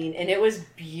knocking scene, and it was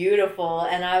beautiful.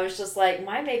 And I was just like,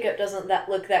 my makeup doesn't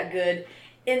look that good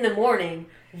in the morning,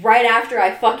 right after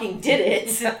I fucking did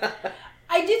it.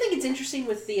 I do think it's interesting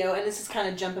with Theo, and this is kind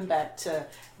of jumping back to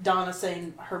Donna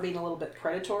saying her being a little bit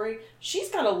predatory. She's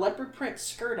got a leopard print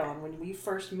skirt on when we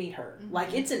first meet her.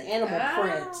 Like, it's an animal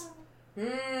print.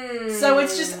 So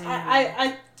it's just,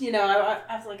 I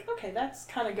was like, okay, that's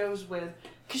kind of goes with,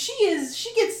 because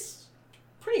she gets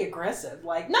pretty aggressive.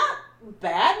 Like, not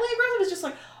badly aggressive, it's just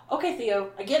like, okay,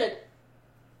 Theo, I get it.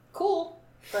 Cool,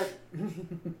 but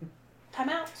time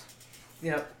out.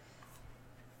 Yep.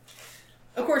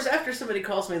 Of course, after somebody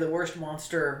calls me the worst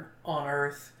monster on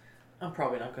Earth, I'm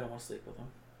probably not going to want to sleep with them.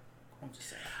 I'm just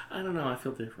saying. I don't know. I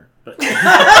feel different, but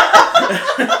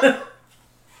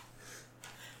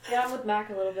Yeah, I'm with Mac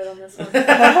a little bit on this one.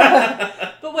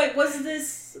 But wait, was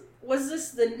this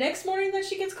the next morning that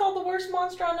she gets called the worst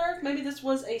monster on Earth? Maybe this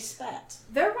was a spat.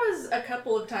 There was a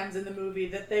couple of times in the movie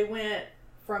that they went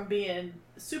from being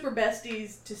super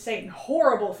besties to saying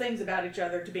horrible things about each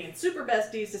other to being super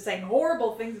besties to saying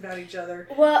horrible things about each other.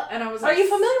 Well, And I was Are like, you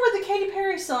familiar with the Katy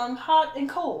Perry song "Hot and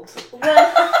Cold"? well,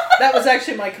 That was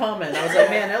actually my comment. I was like,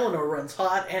 man, Eleanor runs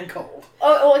hot and cold.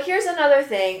 well, here's another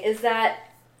thing, is that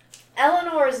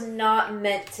Eleanor is not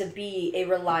meant to be a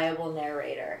reliable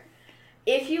narrator.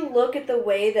 If you look at the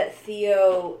way that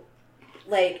Theo,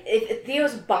 if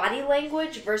Theo's body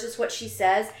language versus what she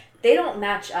says, they don't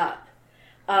match up.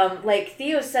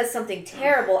 Theo says something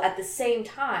terrible at the same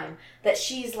time that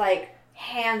she's,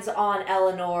 hands on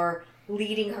Eleanor,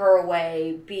 leading her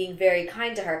away, being very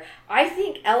kind to her. I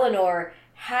think Eleanor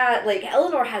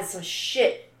has some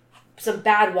shit some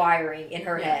bad wiring in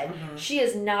her head. Mhm. She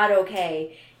is not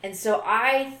okay. And so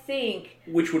I think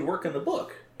Which would work in the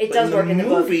book. it But does work in the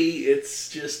book. movie, it's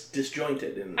just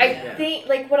disjointed. And I think,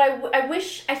 like, what I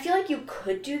wish, I feel like you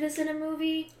could do this in a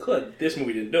movie. could. This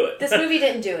movie didn't do it. This movie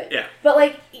didn't do it. Yeah. But,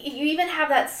 like, you even have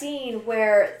that scene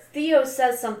where Theo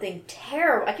says something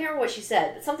terrible. I can't remember what she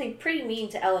said, but something pretty mean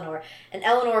to Eleanor. And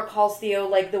Eleanor calls Theo,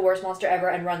 like, the worst monster ever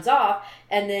and runs off.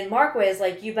 And then Markway is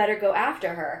like, you better go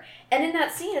after her. And in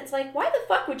that scene, it's like, why the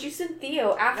fuck would you send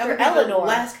Theo That after would be Eleanor? the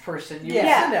last person you Yeah.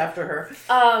 would send after her.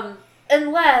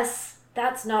 Unless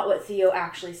that's not what Theo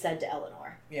actually said to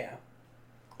Eleanor. Yeah.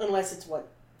 Unless it's what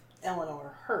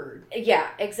Eleanor heard. Yeah,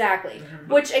 exactly.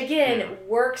 Which, again,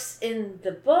 works in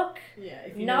the book. Yeah,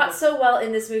 if you Not know so well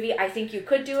in this movie. I think you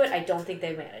could do it. I don't think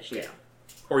they managed to. Yeah.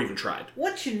 Or even tried.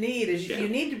 What you need is Yeah. you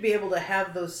need to be able to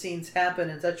have those scenes happen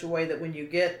in such a way that when you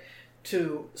get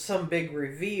to some big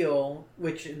reveal,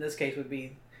 which in this case would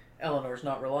be Eleanor's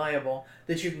not reliable,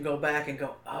 that you can go back and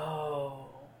go, oh.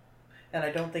 And I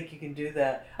don't think you can do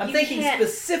that. I'm You thinking can't-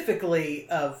 specifically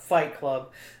of Fight Club,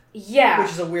 Yeah.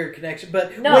 which is a weird connection.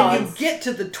 But No, when you it's- get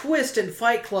to the twist in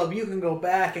Fight Club, you can go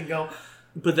back and go,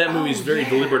 But that movie's Oh, very yeah.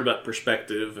 deliberate about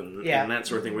perspective and Yeah. that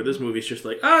sort of thing, where this movie's just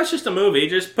like, oh, it's just a movie.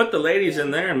 Just put the ladies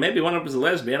in there and maybe one of them's a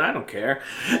lesbian. I don't care.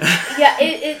 Yeah,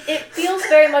 it feels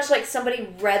very much like somebody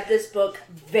read this book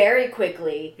very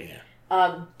quickly,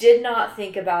 did not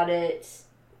think about it,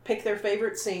 Pick their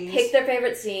favorite scenes. picked their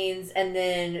favorite scenes, and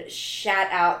then shat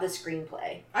out the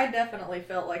screenplay. I definitely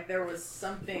felt like there was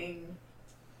something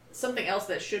else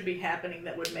that should be happening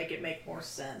that would make it make more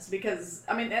sense. Because,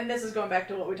 I mean, and this is going back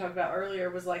to what we talked about earlier,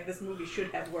 was like, this movie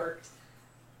should have worked,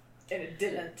 and it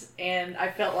didn't. And I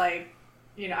felt like,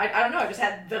 you know, I don't know, I just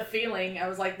had the feeling, I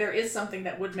was like, there is something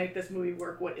that would make this movie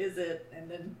work, what is it? And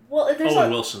then, Well, if there's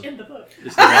Owen Wilson. in the book.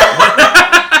 Is the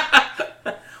guy.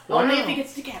 Only if he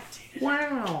gets decapitated.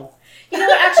 Wow. you know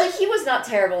what, actually, he was not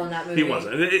terrible in that movie. He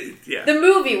wasn't. Yeah. The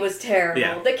movie was terrible.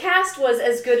 Yeah. The cast was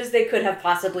as good as they could have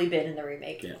possibly been in the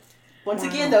remake. Yeah. Once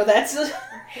again, though, that's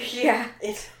Yeah.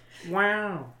 it's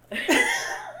Wow.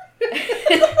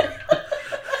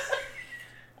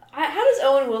 How does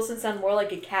Owen Wilson sound more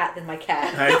like a cat than my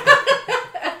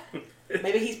cat?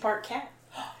 maybe he's part cat.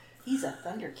 He's a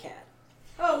Thundercat.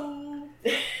 Oh.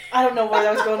 I don't know where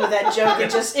I was going with that joke.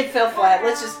 It fell flat.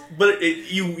 Let's just. But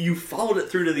you followed it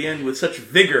through to the end with such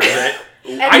vigor that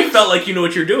And I then felt like you know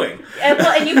what you're doing. And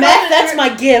you Matt, followed it that's through- my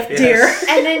gift, Yes.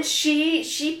 dear. And then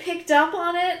she picked up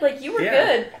on it. Like, you were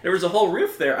good. There was a whole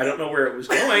riff there. I don't know where it was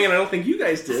going, and I don't think you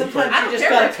guys did. sometimes I you don't just care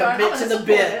gotta what's going on, commit I'm to gonna the support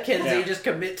bit, it. Kenzie. Yeah. Just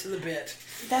commit to the bit.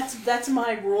 That's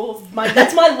my rule.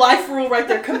 That's my life rule right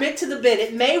there. Commit to the bit.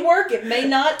 It may work, it may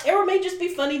not, or it may just be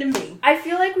funny to me. I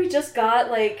feel like we just got,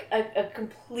 like, a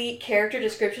complete character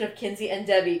description of Kinsey and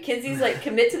Debbie. Kinsey's like,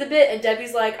 commit to the bit, and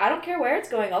Debbie's like, I don't care where it's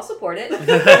going, I'll support it. And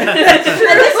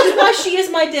this is why she is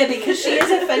my Debbie, because she is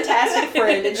a fantastic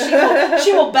friend, and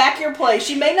she will back your play.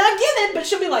 She may not get it, but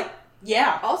she'll be like,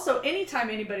 yeah. Also, anytime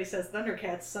anybody says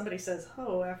Thundercats, somebody says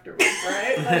ho afterwards,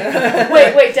 right?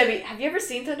 Like, Wait, Debbie, have you ever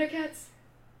seen Thundercats?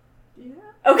 yeah.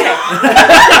 Okay.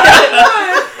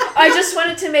 I just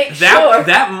wanted to make sure.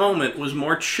 That moment was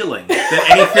more chilling than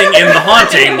anything in The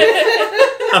Haunting,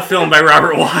 a film by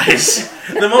Robert Wise.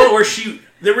 The moment where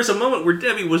there was a moment where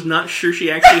Debbie was not sure she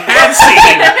actually had seen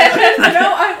it.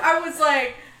 No, I was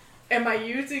like,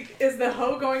 is the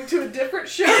hoe going to a different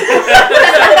show? I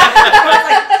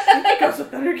was like, it goes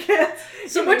with Thundercats.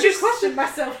 So would you question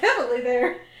myself heavily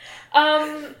there?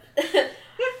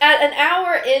 At an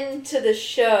hour into the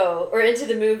show, or into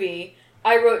the movie,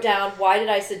 I wrote down, why did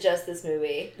I suggest this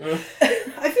movie?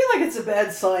 I feel like it's a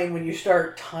bad sign when you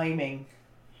start timing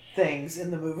things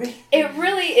in the movie. It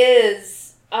really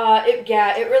is.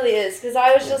 It really is. Because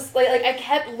I was just, like, I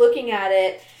kept looking at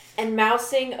it and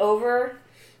mousing over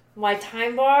my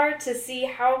time bar to see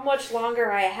how much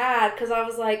longer I had, because I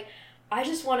was like, I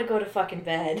just want to go to fucking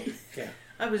bed.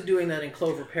 I was doing that in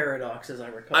Clover Paradox, as I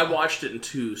recall. I watched it in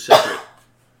 2 separate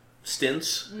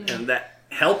stints, and that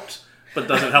helped, but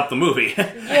doesn't help the movie.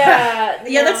 Yeah.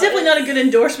 Yeah, that's definitely not a good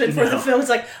endorsement for No. the film. It's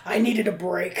like, I needed a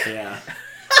break. Yeah.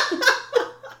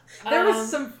 There was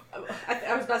some.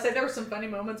 I was about to say there were some funny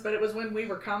moments, but it was when we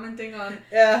were commenting on,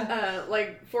 Yeah.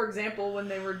 like, for example, when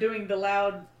they were doing the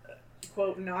loud,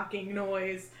 quote, knocking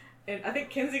noise, and I think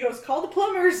Kinsey goes, "Call the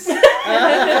plumbers." From, No,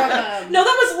 that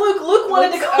was Luke. Luke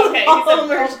wanted to call okay, the he said, "Call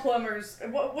plumbers. the plumbers."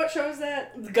 What show is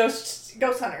that? Ghosts.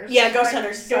 Ghost Hunters. Yeah, Ghost Right?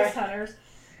 Hunters, sorry. Ghost Hunters.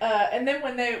 And then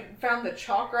when they found the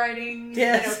chalk writing,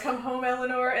 Yes. come home,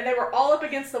 Eleanor, and they were all up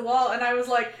against the wall, and I was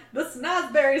like, the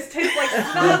snozberries taste like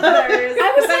snozberries.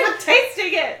 I was they like- were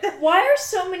tasting it. Why are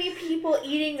so many people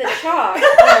eating the chalk? Like,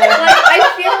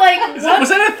 I feel like Was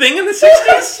that a thing in the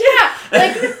 60s? yeah,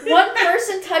 like one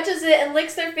person touches it and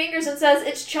licks their fingers and says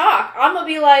it's chalk. I'm gonna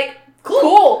be like,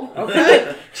 cool.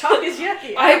 Okay. Chalk is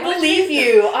yucky. I don't wanna believe taste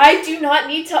it. you. I do not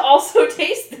need to also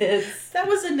taste this. That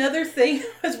was another thing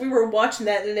as we were watching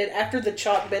that, and then after the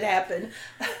chalk bit happened,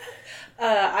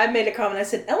 I made a comment. I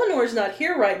said, Eleanor's not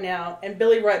here right now, and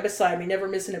Billy right beside me, never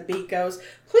missing a beat, goes,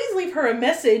 please leave her a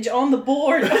message on the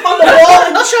board, on the wall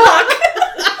in chalk.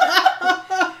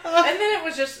 And then it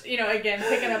was just, again,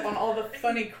 picking up on all the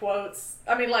funny quotes.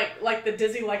 I mean, like the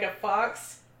dizzy like a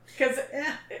fox. Because,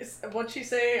 what'd she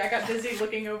say? I got dizzy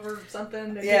looking over something.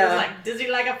 And he was like, dizzy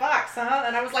like a fox, huh?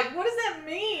 And I was like, what does that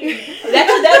mean?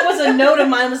 That was a note of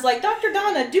mine. Was like, Dr.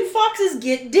 Donna, do foxes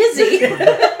get dizzy?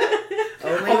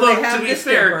 Only Although, when they have to be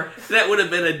distemper. fair, that would have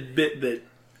been a bit that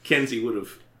Kenzie would have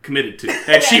committed to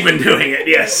had she been doing it,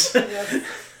 yes.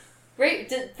 Wait,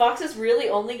 did foxes really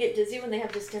only get dizzy when they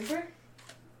have distemper?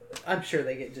 I'm sure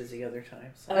they get dizzy other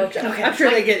times. Okay. I'm sure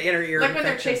they get inner ear Like when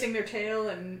they're infection. chasing their tail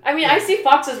and... I mean, I see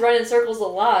foxes run in circles a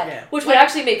lot, Yeah. which would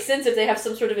actually make sense if they have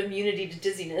some sort of immunity to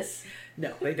dizziness.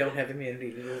 No, they don't have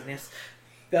immunity to dizziness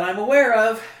that I'm aware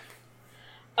of.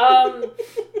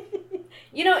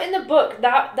 In the book,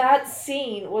 that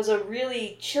scene was a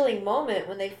really chilling moment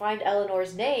when they find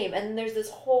Eleanor's name, and then there's this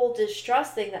whole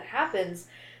distrust thing that happens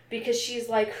because she's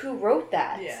like, who wrote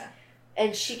that? Yeah.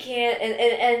 And she can't,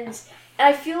 and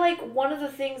I feel like one of the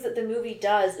things that the movie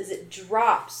does is it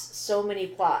drops so many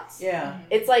plots. Yeah.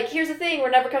 It's like, here's the thing, we're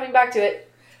never coming back to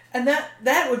it. And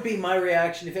that would be my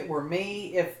reaction if it were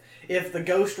me. If the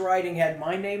ghost writing had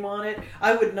my name on it,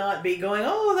 I would not be going,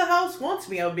 oh, the house wants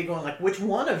me. I would be going like, which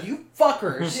one of you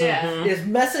fuckers Yeah. is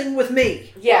messing with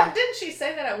me? Yeah. Well, didn't she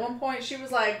say that at one point? She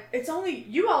was like, it's only...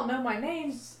 You all know my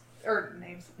name,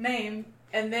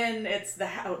 and then it's the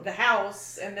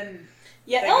house, and then...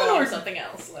 Yeah, they go on Eleanor something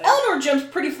else. Like, Eleanor jumps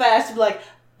pretty fast to be like,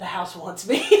 the house wants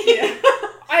me. yeah.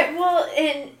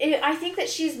 I think that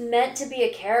she's meant to be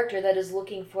a character that is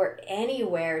looking for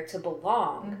anywhere to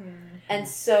belong. Mm-hmm. And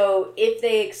so if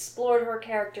they explored her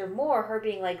character more, her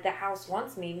being like, the house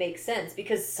wants me, makes sense.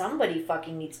 Because somebody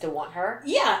fucking needs to want her.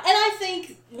 Yeah, and I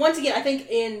think, once again,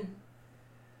 in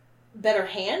better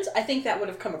hands, I think that would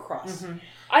have come across. Mm-hmm.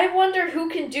 I wonder who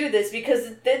can do this,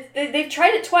 because they've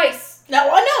tried it twice. Now,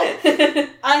 I know!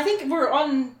 I think we're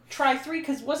on try 3,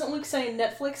 because wasn't Luke saying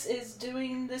Netflix is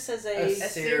doing this as A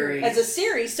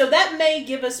series. so that may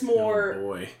give us more... Oh,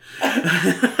 boy.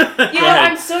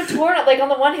 I'm so torn. Like, on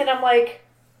the one hand, I'm like,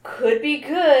 could be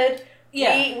good.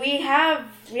 Yeah. We have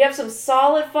some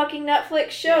solid fucking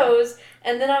Netflix shows,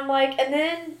 and then I'm like, and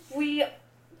then we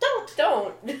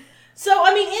don't. So,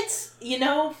 I mean, it's,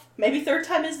 maybe third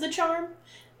time is the charm,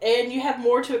 and you have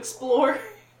more to explore.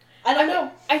 I don't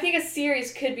know. I think a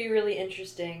series could be really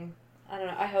interesting. I don't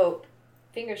know. I hope.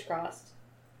 Fingers crossed.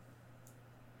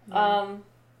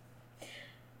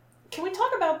 Can we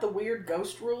talk about the weird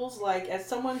ghost rules? Like, as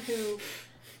someone who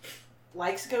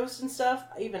likes ghosts and stuff,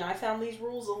 even I found these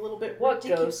rules a little bit What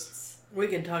ridiculous. ghosts? We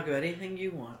can talk about anything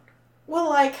you want. Well,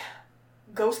 like,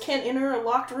 ghosts can't enter a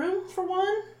locked room, for one.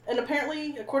 And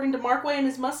apparently, according to Markway and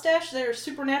his mustache, there are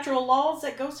supernatural laws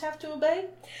that ghosts have to obey.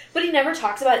 But he never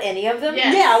talks about any of them?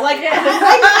 Yes. Yeah, like, Yeah.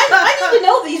 I need to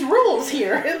know these rules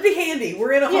here. It'd be handy.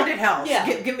 We're in a haunted house.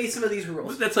 Yeah. Give me some of these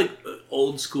rules. That's like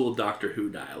old school Doctor Who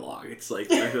dialogue. It's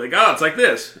like, I feel like, oh, it's like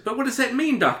this. But what does that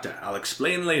mean, Doctor? I'll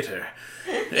explain later.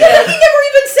 Yeah, he never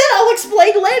even said, I'll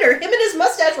explain later. Him and his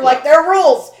mustache were like, there are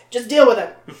rules. Just deal with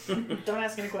them. Don't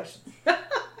ask any questions.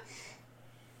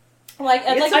 Like,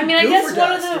 and It's like, I mean, I Goofer guess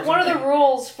dust or one of the something.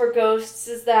 rules for ghosts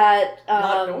is that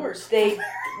Locked doors. they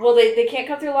can't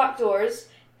come through locked doors,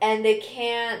 and they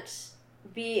can't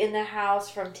be in the house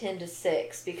from 10 to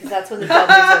 6 because that's when the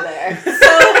Dudleys are there. so,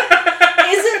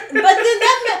 is it, but then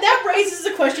that raises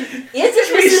the question, is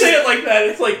it When you say Mrs. it like that,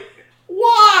 it's like,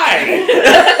 why?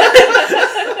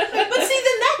 But see,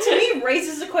 then that to me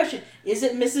raises the question, is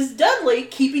it Mrs. Dudley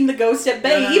keeping the ghost at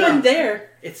bay, No. even there?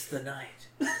 It's the night.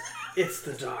 It's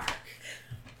the dark.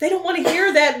 They don't want to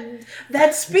hear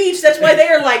that speech. That's why they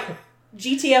are like,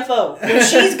 GTFO. When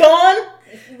she's gone,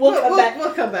 we'll come back.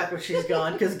 We'll come back when she's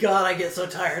gone, because God, I get so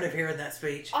tired of hearing that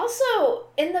speech. Also,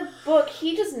 in the book,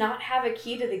 he does not have a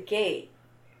key to the gate.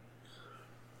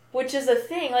 Which is a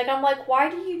thing. Like, I'm like, why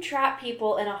do you trap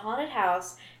people in a haunted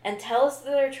house and tell us that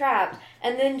they're trapped,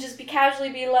 and then just casually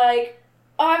be like,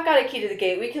 oh, I've got a key to the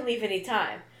gate. We can leave any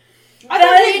time.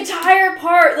 The entire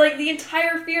part, like, the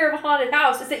entire fear of a haunted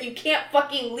house is that you can't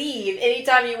fucking leave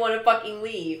anytime you want to fucking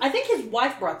leave. I think his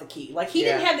wife brought the key. Like, he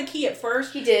didn't have the key at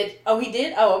first. He did. Oh, he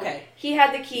did? Oh, okay. He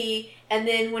had the key, and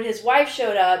then when his wife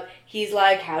showed up, he's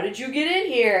like, how did you get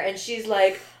in here? And she's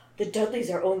like, the Dudleys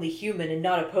are only human and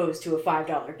not opposed to a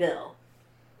 $5 bill.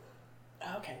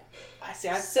 Okay. I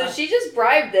see. So she just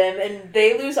bribed them, and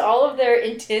they lose all of their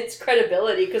intense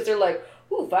credibility because they're like,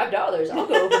 ooh, $5, I'll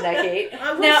go open that gate.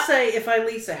 I will say, if I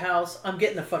lease a house, I'm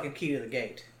getting the fucking key to the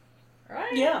gate.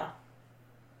 Right? Yeah.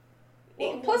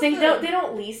 Well, plus They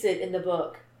don't lease it in the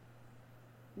book.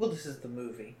 Well, this is the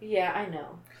movie. Yeah, I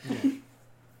know.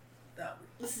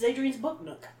 This is Adrian's book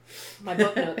nook. My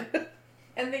book nook.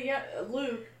 And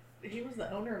Luke, he was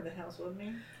the owner of the house, wasn't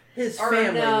he? His Or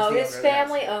family. no, was the his owner of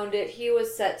family owned it. He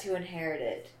was set to inherit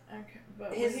it. Okay,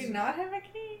 but His- does he not have a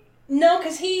key? No,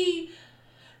 because he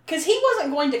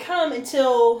wasn't going to come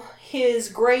until his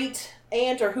great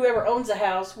aunt or whoever owns the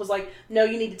house was like, no,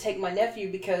 you need to take my nephew,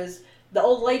 because the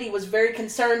old lady was very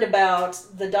concerned about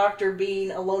the doctor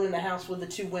being alone in the house with the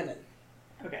two women.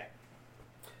 Okay.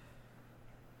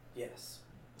 Yes.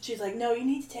 She's like, no, you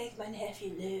need to take my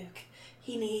nephew Luke.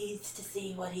 He needs to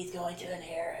see what he's going to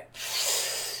inherit.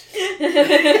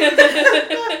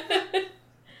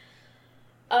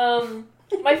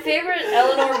 My favorite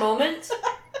Eleanor moment,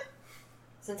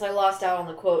 since I lost out on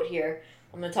the quote here,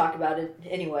 I'm going to talk about it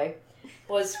anyway,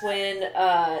 was when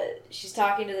she's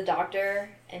talking to the doctor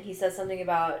and he says something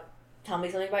about, tell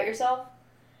me something about yourself.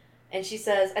 And she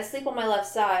says, I sleep on my left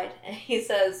side. And he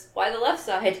says, why the left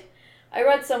side? I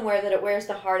read somewhere that it wears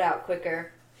the heart out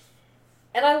quicker.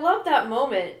 And I love that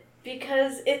moment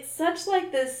because it's such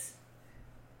like this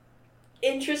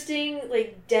interesting,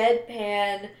 like,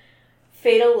 deadpan,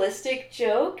 fatalistic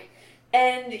joke,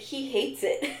 and he hates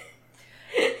it.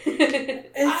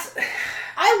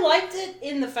 I liked it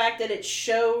in the fact that it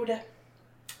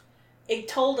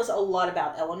told us a lot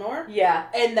about Eleanor. Yeah.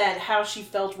 And that how she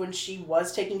felt when she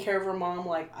was taking care of her mom,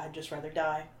 like, I'd just rather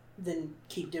die than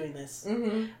keep doing this.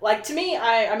 Mm-hmm. Like, to me,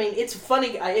 I mean, it's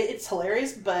funny, it's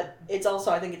hilarious, but it's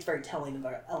also, I think it's very telling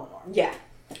about Eleanor. Yeah.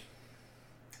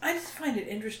 I just find it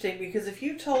interesting because if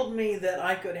you told me that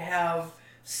I could have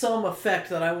some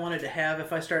effect that I wanted to have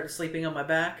if I started sleeping on my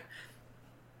back,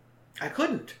 I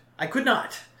couldn't. I could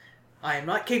not. I am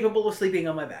not capable of sleeping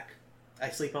on my back.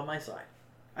 I sleep on my side.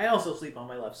 I also sleep on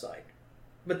my left side.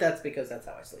 But that's because that's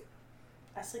how I sleep.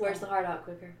 I sleep Wears on- the heart out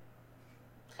quicker.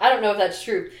 I don't know if that's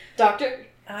true. Doctor?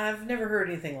 I've never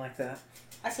heard anything like that.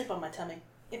 I sleep on my tummy.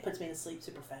 It puts me to sleep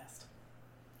super fast.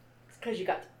 It's because you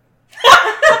got...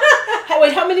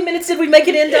 Wait, how many minutes did we make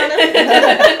it in, Donna?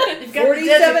 You've got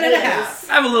 47 and a half.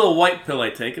 I have a little white pill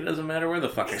I take. It doesn't matter where the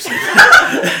fuck I sleep.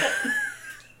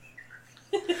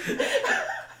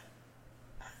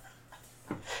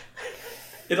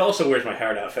 It also wears my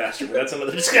heart out faster, but that's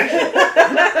another discussion.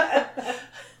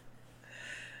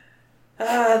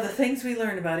 The things we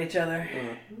learn about each other.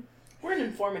 We're an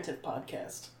informative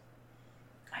podcast.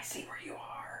 I see where you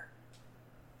are.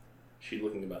 She's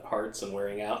looking about hearts and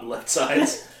wearing out and left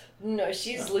sides. No,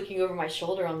 she's looking over my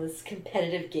shoulder on this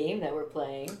competitive game that we're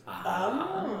playing.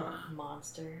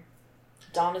 Monster.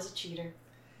 Dawn is a cheater.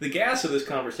 The gas of this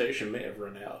conversation may have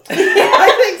run out.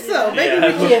 I think so. Maybe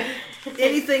Yeah. we can.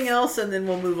 Anything else, and then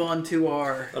we'll move on to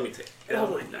our... Let me take it. I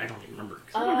don't even remember.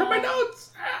 'Cause I don't have my notes.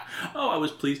 Oh, I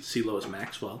was pleased to see Lois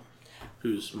Maxwell,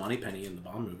 who's Moneypenny in the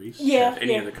Bond movies. Yeah, If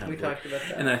any yeah. other kind We of talked about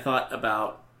that. And I thought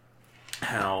about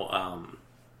how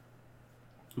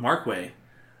Markway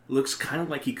looks kind of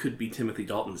like he could be Timothy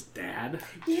Dalton's dad.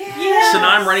 Yeah. So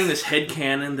now I'm running this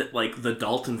headcanon that, like, the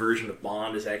Dalton version of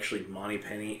Bond is actually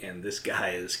Moneypenny and this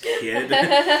guy is Kid.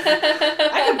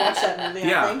 I could watch that movie,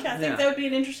 Yeah, I think. I think yeah. that would be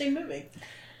an interesting movie.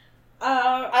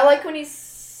 I like when he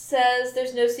says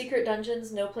there's no secret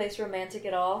dungeons, no place romantic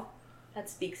at all. That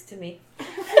speaks to me.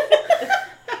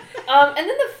 And then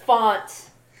the font.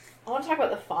 I want to talk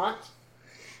about the font.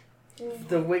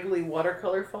 The wiggly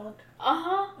watercolor font?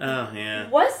 Uh-huh. Oh, yeah.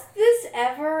 Was this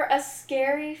ever a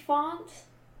scary font?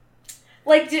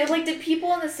 Like, did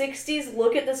people in the 60s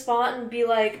look at this font and be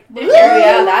like,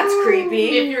 yeah, that's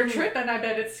creepy? If you're tripping, I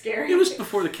bet it's scary. It was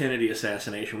before the Kennedy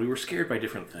assassination. We were scared by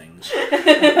different things.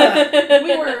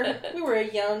 we were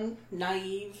a young,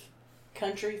 naive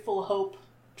country full of hope,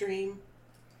 dreams,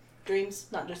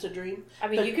 not just a dream. I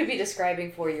mean, you could be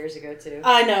describing 4 years ago, too.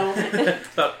 I know.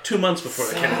 About 2 months before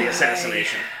the Kennedy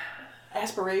assassination.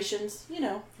 Aspirations, you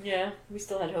know. Yeah, we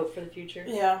still had hope for the future.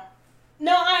 Yeah.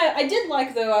 No, I did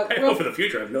like, though... I have hope for the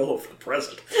future. I have no hope for the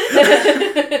present.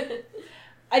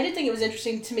 I did think it was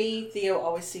interesting to me. Theo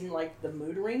always seemed like the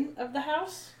mood ring of the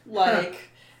house.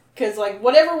 Like, Because, like,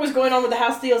 whatever was going on with the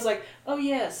house, Theo's like, oh,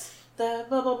 yes, the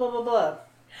blah, blah, blah, blah, blah.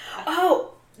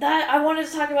 Oh, that I wanted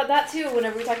to talk about that too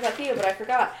whenever we talked about Theo, but I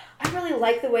forgot. I really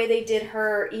like the way they did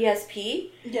her ESP.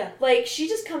 Yeah. Like, she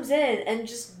just comes in and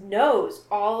just knows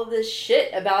all of this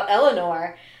shit about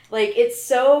Eleanor. Like, it's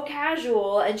so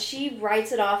casual, and she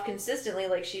writes it off consistently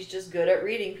like she's just good at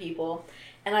reading people.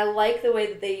 And I like the way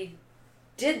that they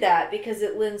did that because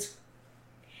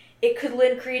it could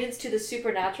lend credence to the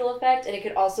supernatural effect, and it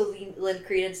could also lend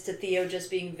credence to Theo just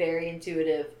being very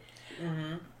intuitive.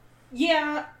 Mm-hmm.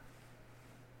 Yeah.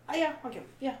 Yeah, okay,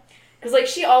 yeah. Because, like,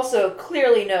 she also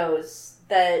clearly knows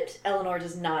that Eleanor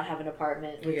does not have an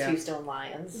apartment with Yeah. 2 stone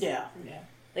lions. Yeah, yeah.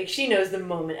 Like, she knows the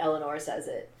moment Eleanor says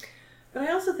it. But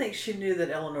I also think she knew that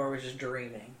Eleanor was just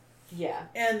dreaming. Yeah.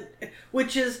 And,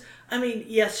 which is, I mean,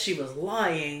 yes, she was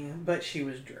lying, but she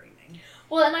was dreaming.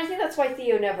 Well, and I think that's why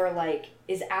Theo never, like,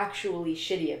 is actually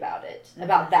shitty about it.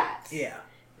 About that. Yeah.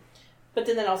 But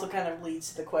then that also kind of leads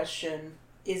to the question,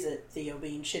 is it Theo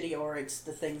being shitty or it's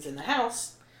the things in the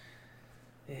house?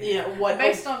 Yeah. You know, what...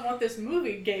 Based on what this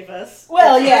movie gave us.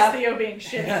 Well, it's yeah. Theo being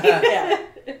shitty. yeah.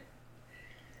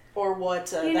 Or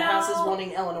what You the house is know-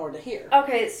 wanting Eleanor to hear.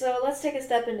 Okay, so let's take a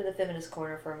step into the feminist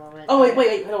corner for a moment. Oh,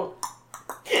 wait, hold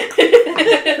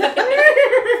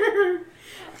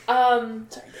on.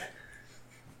 Sorry.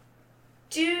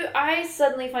 Do I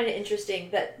suddenly find it interesting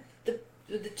that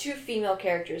the 2 female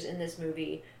characters in this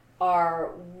movie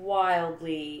are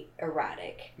wildly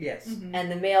erratic, Yes. Mhm.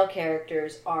 and the male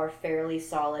characters are fairly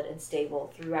solid and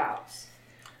stable throughout? Is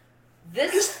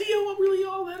This Theo really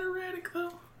all that erratic,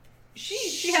 though?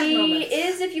 She has moments.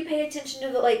 is, if you pay attention to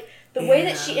the way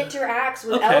that she Yeah. interacts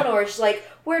with Okay. Eleanor. She's like,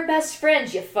 "We're best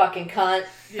friends, you fucking cunt."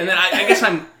 And then I guess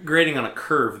I'm grading on a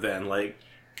curve then. Like,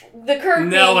 The curve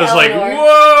Nell being is like, Eleanor.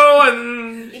 whoa,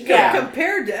 and... Yeah.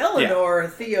 Compared to Eleanor,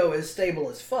 Theo is stable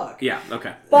as fuck. Yeah,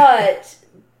 okay. But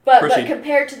Proceed.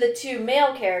 compared to the 2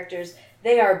 male characters,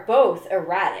 they are both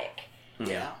erratic.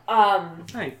 Yeah.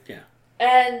 Yeah.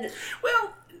 And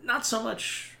Well, not so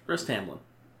much Russ Tamblyn.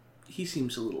 He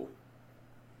seems a little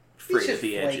frayed at just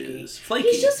the flaky. edges. Flaky.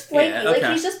 he's just flaky. Yeah, Like,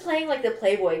 okay. he's just playing, like, the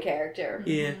Playboy character.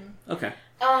 Yeah, okay.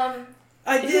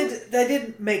 I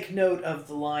did make note of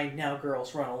the line, "Now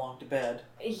girls run along to bed."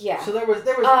 Yeah. So there was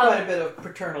quite a bit of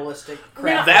paternalistic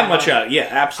crap. That much out, yeah,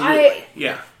 absolutely.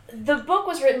 Yeah. The book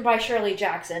was written by Shirley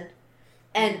Jackson,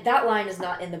 and that line is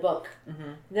not in the book.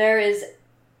 Mhm. There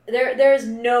is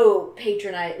no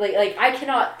patronize. Like, I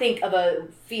cannot think of a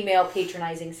female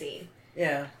patronizing scene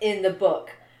Yeah. in the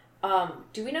book.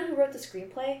 Do we know who wrote the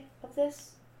screenplay of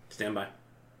this? Stand by.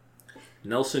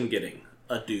 Nelson Gidding.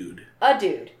 A dude. A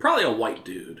dude. Probably a white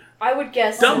dude. I would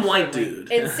guess. Dumb white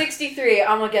dude. In '63,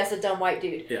 I'm gonna guess a dumb white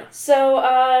dude. Yeah. So,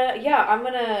 yeah, I'm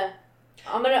gonna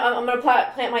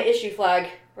plant my issue flag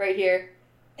right here.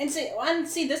 And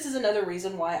see, this is another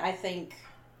reason why I think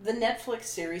the Netflix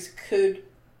series could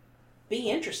be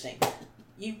interesting.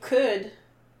 You could,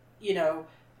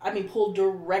 pull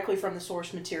directly from the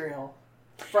source material.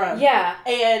 Yeah.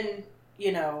 And,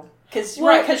 because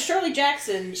Shirley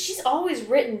Jackson... She's always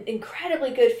written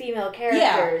incredibly good female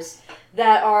characters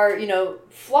that are,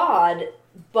 flawed,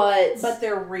 but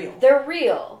they're real. they're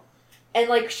real. And,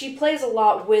 like, she plays a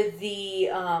lot with the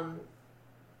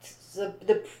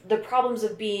problems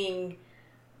of being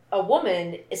a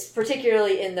woman, is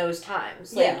particularly in those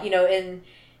times. Like,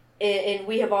 in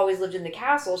We Have Always Lived in the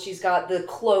Castle, she's got the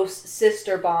close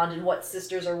sister bond and what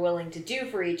sisters are willing to do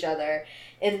for each other.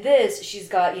 In this, she's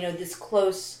got, this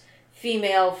close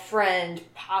female friend,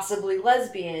 possibly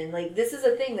lesbian. Like, this is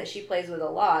a thing that she plays with a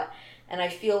lot, and I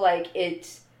feel like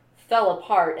it fell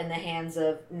apart in the hands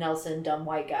of Nelson, dumb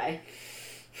white guy,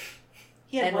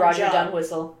 He had and one Roger job.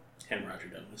 Dunwhistle. And Roger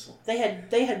Dunwhistle.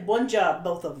 They had one job,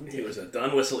 both of them He did. was a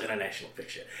Dunwhistle international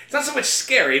picture. It's not so much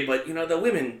scary, but, the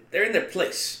women, they're in their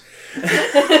place.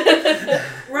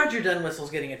 Roger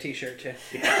Dunwhistle's getting a t-shirt, too.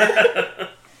 Yeah.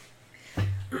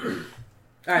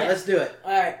 All right, let's do it.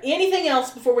 All right. Anything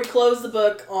else before we close the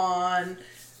book on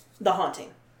The Haunting?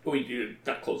 We do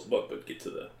not close the book, but get to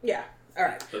the... Yeah. All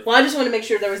right. Well, I just want to make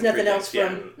sure there was nothing else yeah,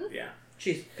 from... Yeah.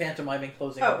 She's pantomiming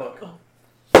closing the book.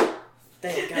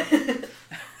 There you go.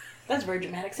 That's a very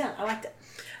dramatic sound. I liked it.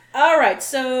 All right.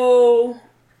 So,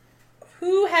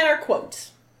 who had our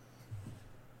quotes?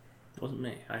 It wasn't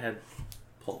me. I had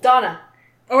Paul. Donna.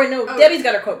 Oh, wait, no. Oh. Debbie's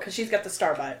got her quote because she's got the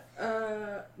star by it.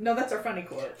 No, that's our funny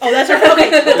quote. Oh, that's right. Okay.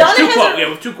 Well, Donna Two has quotes. a- Yeah,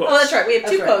 with 2 quotes. Oh, that's right. We have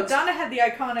That's 2 right. quotes. Donna had the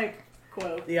iconic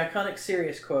quote. The iconic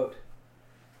serious quote,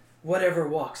 "Whatever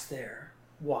walks there,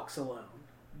 walks alone."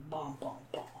 Bom, bom,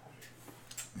 bom.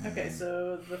 Okay,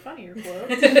 so the funnier quote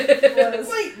was,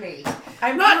 Wait me.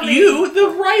 I'm Not coming- you, the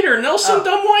writer, Nelson Oh.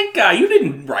 Dumb White Guy. You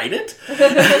didn't write it.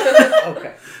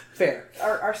 Okay, fair.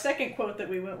 Our second quote that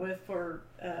we went with for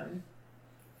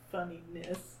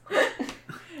funniness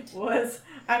was,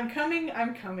 I'm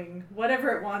coming.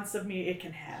 Whatever it wants of me, it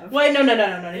can have. Wait, no. You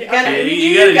gotta,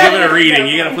 You gotta give it a reading. go.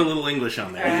 You gotta put a little English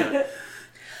on there. Yeah.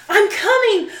 I'm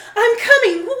coming.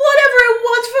 Whatever it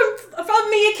wants from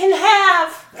me, it can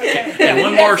have. Okay. Yeah,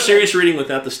 one more serious reading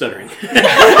without the stuttering.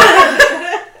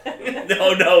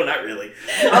 No, not really.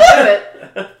 I'll do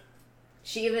it.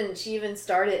 She even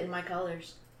started in my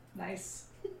colors. Nice.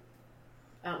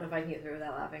 I don't know if I can get through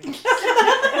without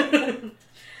laughing.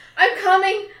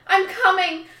 I'm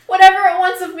coming. Whatever it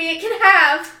wants of me, it can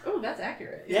have. Oh, that's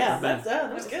accurate. Yeah, Yes.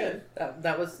 that was good.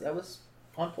 That was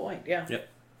on point. Yeah. Yep.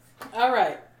 All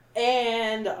right,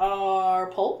 and our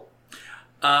poll.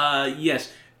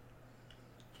 Yes.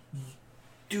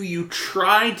 Do you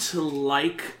try to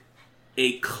like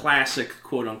a classic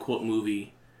quote unquote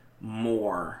movie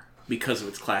more because of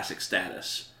its classic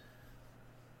status?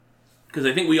 Because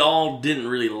I think we all didn't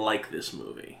really like this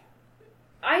movie.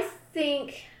 I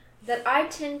think that I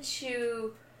tend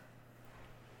to...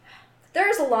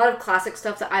 There's a lot of classic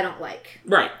stuff that I don't like.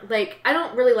 Right. Like, I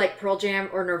don't really like Pearl Jam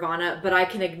or Nirvana, but I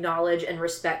can acknowledge and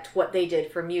respect what they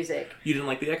did for music. You didn't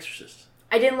like The Exorcist.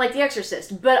 I didn't like The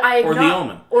Exorcist, but I Or The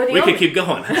Omen. Or The We Omen. could keep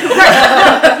going.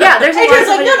 Yeah, there's a lot Adrian's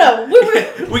of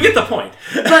like, no. We get the point.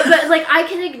 but like, I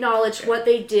can acknowledge what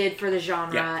they did for the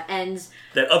genre, Yeah. and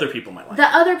That other people might like.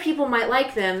 that other people might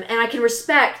like them, and I can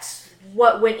respect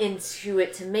what went into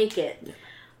it to make it.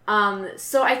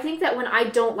 So I think that when I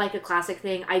don't like a classic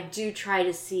thing, I do try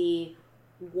to see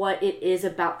what it is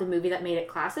about the movie that made it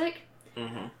classic.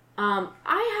 Mm-hmm.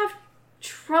 I have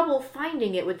trouble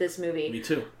finding it with this movie. Me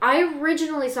too. I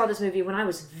originally saw this movie when I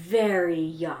was very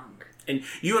young. And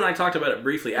you and I talked about it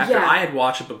briefly after Yeah. I had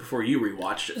watched it, but before you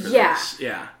rewatched it for Yeah. this.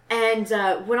 Yeah. And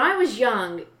when I was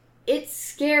young, it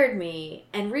scared me.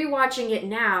 And rewatching it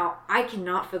now, I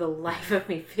cannot for the life of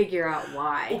me figure out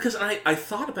why. Well, because I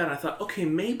thought about it, I thought, okay,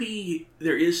 maybe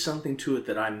there is something to it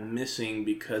that I'm missing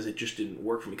because it just didn't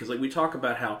work for me. Because like we talk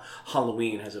about how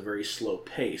Halloween has a very slow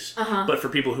pace, but for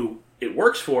people who it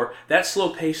works for, that slow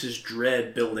pace is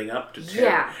dread building up to terror.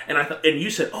 Yeah. And I thought, and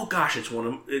you said, oh gosh, it's one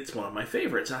of my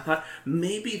favorites. And I thought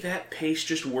maybe that pace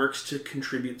just works to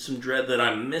contribute some dread that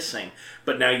I'm missing.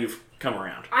 But now you've come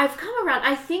around. I've come around.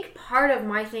 I think part of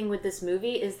my thing with this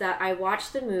movie is that I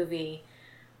watched the movie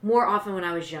more often when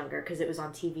I was younger because it was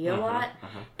on TV a lot.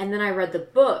 And then I read the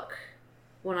book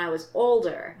when I was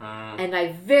older. And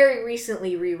I very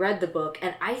recently reread the book.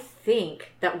 And I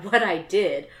think that what I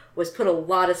did was put a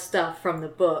lot of stuff from the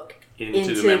book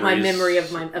Into the my memories. memory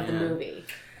of the movie.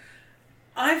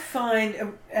 I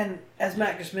find, and as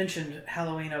Matt just mentioned,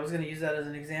 Halloween, I was going to use that as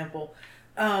an example.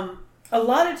 A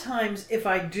lot of times, if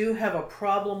I do have a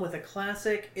problem with a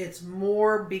classic, it's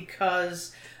more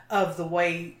because of the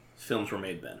way... Films were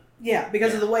made then. Yeah,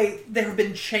 because of the way there have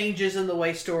been changes in the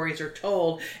way stories are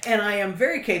told. And I am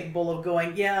very capable of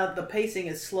going, yeah, the pacing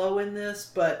is slow in this,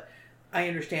 but I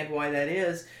understand why that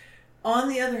is. On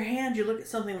the other hand, you look at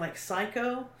something like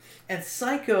Psycho, and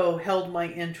Psycho held my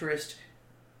interest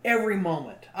every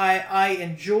moment. I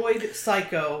enjoyed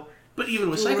Psycho. But even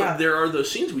with Psycho, Throughout. there are those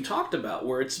scenes we talked about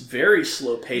where it's very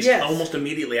slow paced, Yes. almost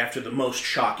immediately after the most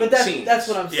shocking But scenes. that's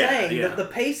what I'm Yeah, saying. yeah. The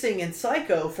pacing in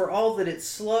Psycho, for all that it's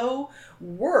slow,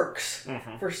 works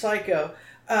for Psycho.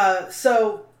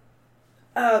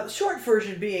 Short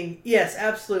version being, yes,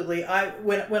 absolutely.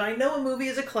 When I know a movie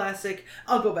is a classic,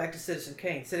 I'll go back to Citizen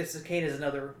Kane. Citizen Kane is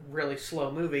another really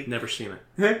slow movie. Never seen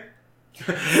it.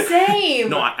 Same!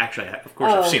 No, I've seen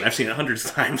it. I've seen it hundreds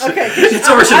of times. Okay. It's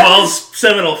Orson Welles'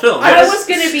 seminal film. I yes. was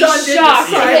going to be Stunned into shocked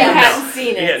if silence. you hadn't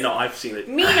seen it. Yeah, no, I've seen it.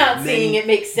 Me not seeing it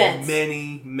makes sense.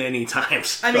 Many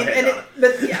times. I Go mean, ahead,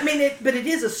 Donna. but it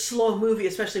is a slow movie,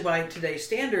 especially by today's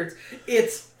standards.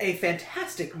 It's a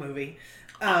fantastic movie.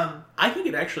 I think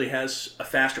it actually has a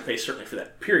faster pace, certainly for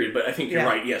that period, but I think you're Yeah.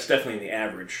 right. Yes, definitely in the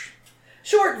average.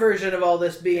 Short version of all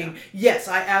this being, yes,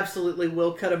 I absolutely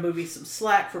will cut a movie some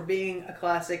slack for being a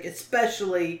classic,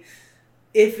 especially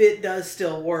if it does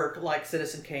still work, like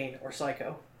Citizen Kane or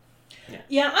Psycho.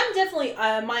 Yeah, I'm definitely.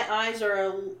 My eyes are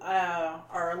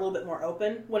a little bit more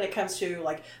open when it comes to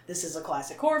like this is a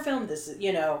classic horror film. This is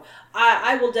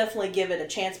I will definitely give it a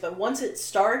chance. But once it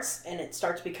starts and it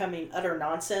starts becoming utter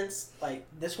nonsense, like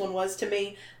this one was to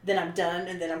me, then I'm done,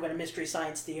 and then I'm going to Mystery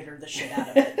Science Theater the shit out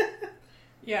of it.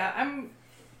 Yeah,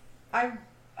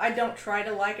 I don't try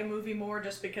to like a movie more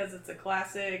just because it's a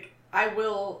classic. I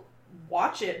will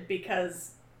watch it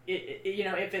because it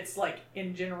if it's like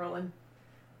in general and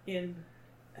in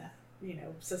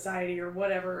society or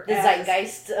whatever. The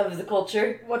zeitgeist of the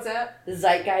culture. What's that? The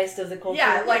zeitgeist of the culture.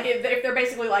 Yeah, like if they're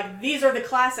basically like, these are the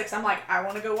classics, I'm like, I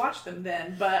want to go watch them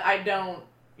then, but I don't,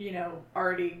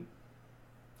 already,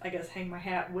 I guess, hang my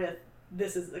hat with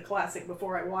this is the classic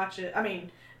before I watch it. I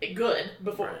mean, good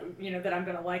before, that I'm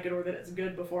going to like it or that it's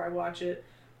good before I watch it.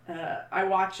 I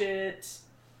watch it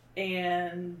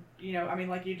and,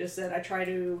 like you just said, I try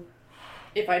to,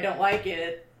 if I don't like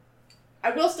it, I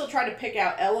will still try to pick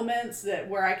out elements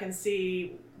where I can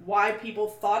see why people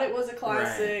thought it was a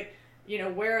classic,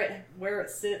 where it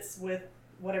sits with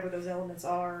whatever those elements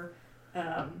are,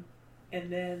 and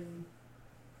then,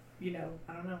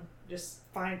 I don't know, just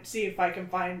see if I can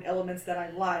find elements that I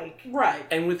like. Right.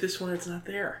 And with this one, it's not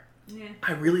there. Yeah.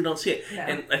 I really don't see it. No.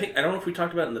 And I don't know if we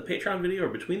talked about it in the Patreon video or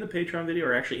between the Patreon video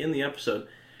or actually in the episode.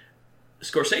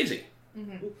 Scorsese.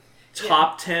 Mm-hmm.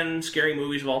 Top 10 scary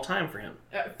movies of all time for him.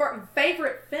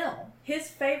 Favorite film. His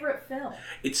favorite film.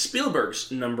 It's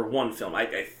Spielberg's number one film.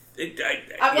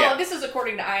 Well, this is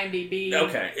according to IMDb.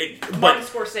 Okay. Martin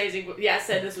Scorsese,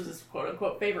 said this was his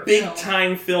quote-unquote favorite big film.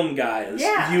 time film guys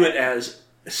Yeah. view it as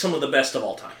some of the best of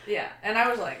all time. Yeah, and I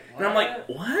was like, what? And I'm like,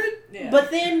 what? Yeah.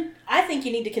 But then I think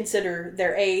you need to consider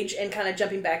their age and kind of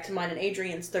jumping back to mine and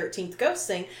Adrian's 13th Ghost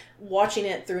thing, watching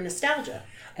it through nostalgia.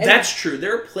 And That's true.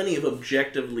 There are plenty of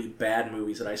objectively bad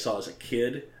movies that I saw as a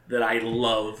kid that I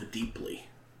love deeply.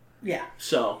 Yeah,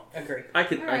 So agree. I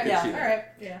could all right, see all that. right,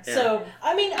 yeah. Yeah. So,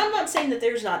 I mean, I'm not saying that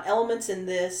there's not elements in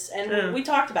this, and Yeah. we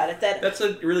talked about it, that, That's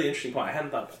a really interesting point. I hadn't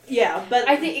thought about that. yeah, but,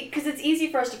 I think because it's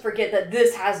easy for us to forget that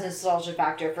this has a nostalgia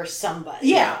factor for somebody.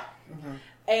 yeah. Mm-hmm.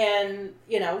 And,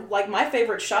 like my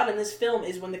favorite shot in this film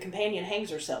is when the companion hangs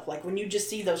herself. Like when you just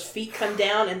see those feet come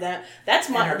down and that's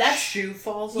And her that's shoe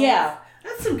falls off. Yeah.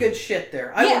 That's some good shit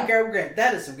there. I Yeah. would go grant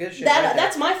that is some good shit. right there.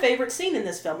 that's my favorite scene in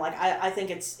this film. Like I think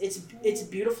it's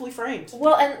beautifully framed.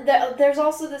 Well, and there's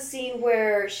also the scene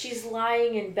where she's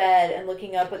lying in bed and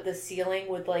looking up at the ceiling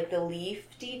with like the leaf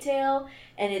detail,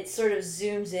 and it sort of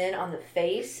zooms in on the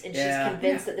face, and Yeah. she's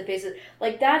convinced that the face is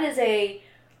like that is a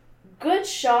good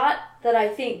shot that I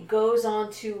think goes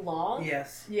on too long.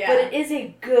 Yes. Yeah. But it is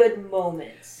a good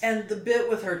moment. And the bit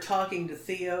with her talking to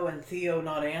Theo and Theo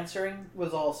not answering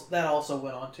also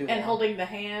went on too long. and holding the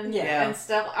hand Yeah. and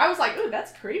stuff. I was like, ooh,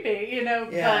 that's creepy, Yeah.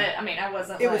 but I mean, I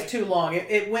wasn't It like... was too long.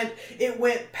 It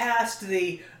went past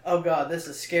the oh god, this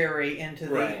is scary into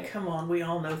the Right. come on, we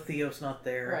all know Theo's not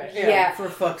there. Right. Yeah. For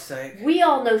fuck's sake. We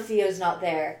all know Theo's not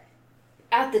there.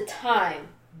 At the time,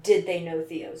 did they know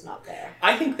Theo's not there?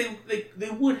 I think they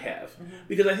would have,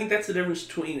 because I think that's the difference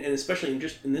between, and especially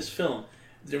in this film,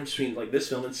 the difference between like this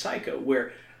film and Psycho,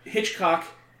 where Hitchcock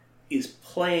is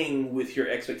playing with your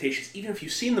expectations, even if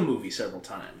you've seen the movie several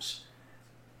times.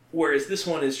 Whereas this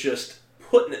one is just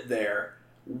putting it there,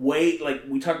 like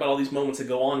we talk about all these moments that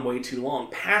go on way too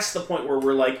long, past the point where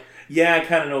we're like, yeah, I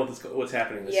kind of know what's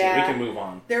happening in this scene. We can move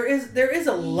on. There is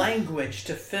a language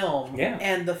to film, Yeah.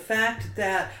 and the fact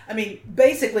that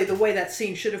basically the way that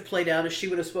scene should have played out is she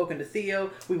would have spoken to Theo,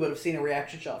 we would have seen a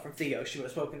reaction shot from Theo. She would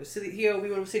have spoken to Theo, we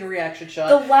would have seen a reaction shot.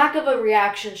 The lack of a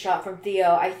reaction shot from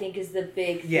Theo, I think, is the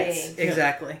big Yes, thing.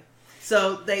 exactly.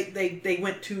 So they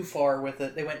went too far with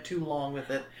it. They went too long with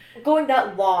it. Going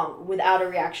that long without a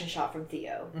reaction shot from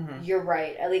Theo, Mhm. you're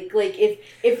right. Like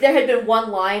if there had been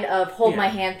one line of "Hold Yeah. my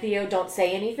hand, Theo, don't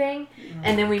say anything,"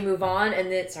 and then we move on,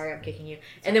 and then sorry, I'm kicking you,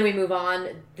 and then we move on,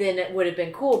 then it would have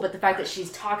been cool. But the fact that she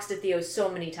talks to Theo so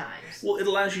many times, Well, it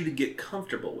allows you to get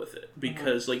comfortable with it,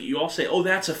 because like you all say, oh,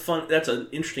 that's an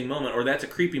interesting moment, or that's a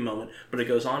creepy moment, but it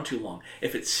goes on too long.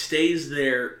 If it stays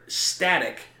there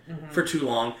static for too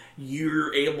long,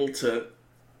 you're able to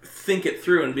think it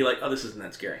through and be like, oh, this isn't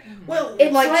that scary. Well,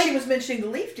 It's like like- she was mentioning the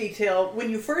leaf detail, when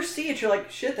you first see it, you're like,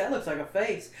 shit, that looks like a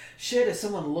face. Shit, is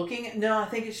someone looking at... No, I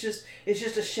think it's just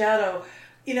a shadow.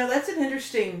 That's an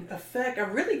interesting effect. I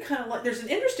really kind of like... There's an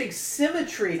interesting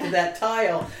symmetry to that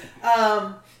tile.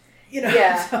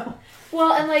 Yeah. So,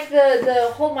 well, and like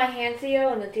the "Hold my hand,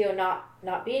 Theo," and the Theo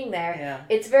not being there, yeah.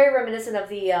 it's very reminiscent of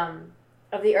the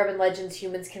urban legends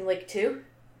humans can lick too.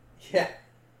 Yeah.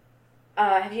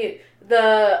 Have you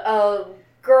the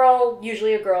girl,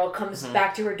 usually a girl, comes Mhm.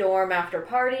 back to her dorm after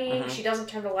partying. Mhm. She doesn't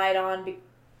turn the light on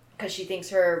because she thinks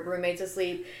her roommate's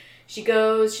asleep. She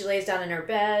goes, she lays down in her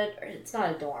bed. It's not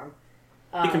a dorm.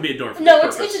 It can be a dorm for No,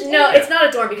 this purpose. it's not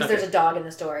a dorm because Okay. there's a dog in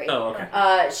the story. Oh,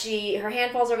 okay. Her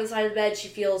hand falls over the side of the bed. She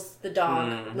feels the dog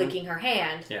Mhm. licking her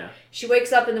hand. Yeah. She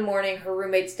wakes up in the morning. Her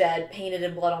roommate's dead, painted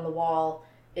in blood on the wall.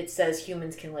 It says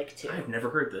humans can lick too. I've never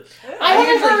heard this. I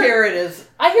I usually heard- hear it as,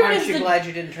 I hear it aren't as you the- glad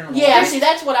you didn't turn them Yeah, on? see,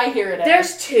 that's what I hear it as.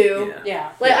 There's two. Yeah. Yeah.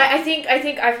 Like Yeah. I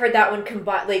think I've heard that one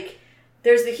combined. Like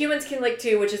there's the humans can lick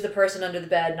too, which is the person under the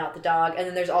bed, not the dog. And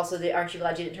then there's also the aren't you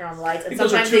glad you didn't turn on the lights? I And think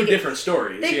those are sometimes two different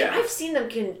stories. Yeah. I've seen them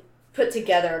can put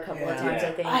together a couple of Yeah. times, Yeah.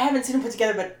 I think. I haven't seen them put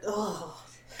together, but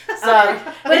sorry.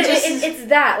 But It just- it's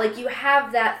that, like, you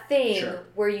have that thing Sure.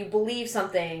 where you believe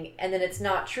something and then it's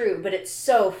not true, but it's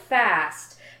so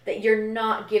fast that you're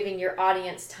not giving your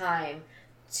audience time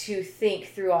to think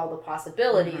through all the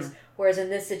possibilities. Mm-hmm. Whereas in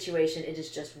this situation, it is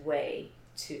just way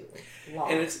too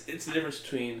long. And it's the difference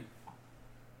between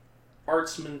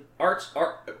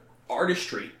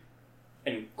artistry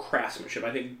and craftsmanship.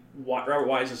 I think Robert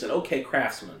Wise is an okay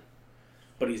craftsman,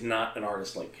 but he's not an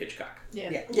artist like Hitchcock.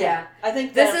 Yeah. Yeah. I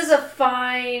think This is a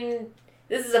fine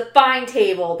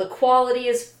table. The quality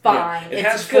is fine. Yeah. It it's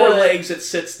has good. 4 legs. It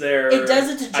sits there. It does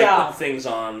its I job. put things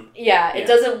on, Yeah, it Yeah.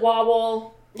 doesn't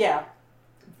wobble, Yeah,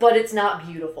 but it's not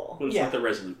beautiful. but it's Yeah. not the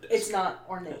Resolute disc. it's not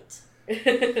ornate.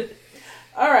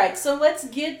 All right, so let's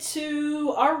get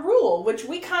to our rule, which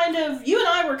you and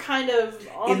I were kind of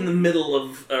on. in the middle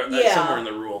of Yeah. somewhere in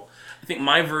the rule. I think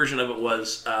my version of it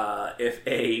was if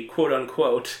a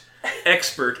quote-unquote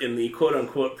expert in the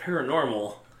quote-unquote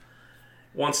paranormal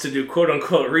wants to do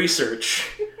quote-unquote research,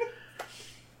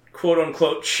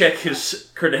 quote-unquote check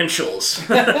his credentials.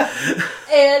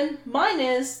 And mine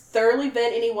is thoroughly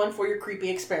vet anyone for your creepy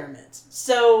experiments.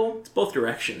 So, It's both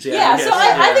directions. yeah, Yeah. so yes,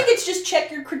 I yeah. think it's just check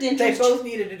your credentials. They both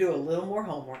needed to do a little more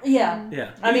homework. Yeah,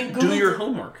 Yeah. I mean, do Google- your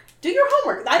homework. do your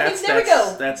homework. I think there we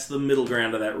go. That's the middle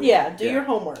ground of that rule. Yeah, do your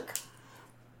homework.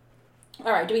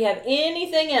 All right, do we have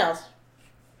anything else?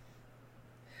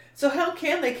 So how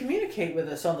can they communicate with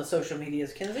us on the social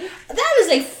medias, Kenzie? That is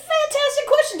a fantastic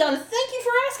question, Donna. Thank you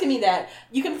for asking me that.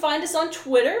 You can find us on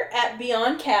Twitter at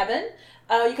Beyond Cabin.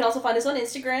 You can also find us on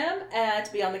Instagram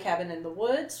at Beyond the Cabin in the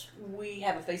Woods. We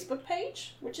have a Facebook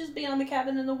page, which is Beyond the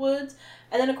Cabin in the Woods.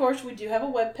 And then, of course, we do have a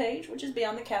web page, which is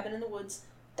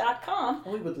beyondthecabininthewoods.com.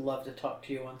 We would love to talk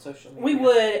to you on social media. We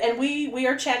would, and we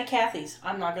are chatty Cathys.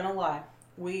 I'm not going to lie.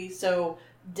 So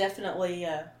definitely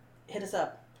hit us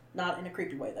up. Not in a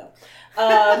creepy way, though.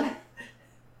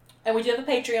 And we do have a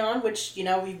Patreon, which,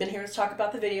 we've been hearing us talk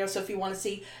about the video. So if you want to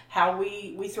see how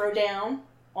we throw down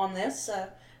on this,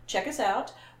 check us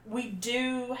out. We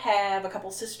do have a couple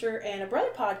sister and a brother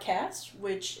podcasts,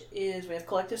 which is, we have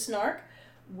Collective Snark.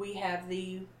 We have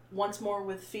the Once More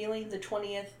with Feeling, the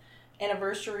 20th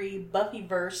anniversary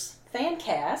Buffyverse fan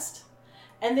cast.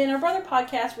 And then our brother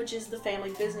podcast, which is The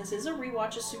Family Business, is a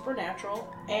rewatch of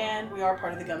Supernatural, and we are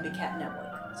part of the Gumby Cat Network.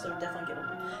 So definitely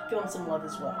give them some love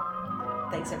as well.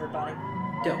 Thanks, everybody.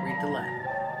 Don't read the letter.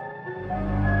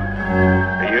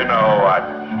 Do you know what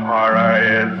horror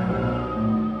is?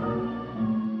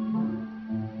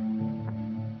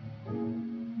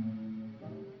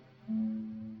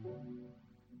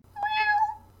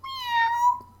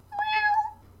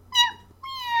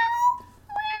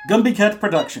 Gumby Cat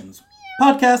Productions.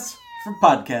 Podcasts for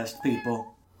podcast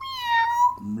people.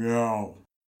 Meow.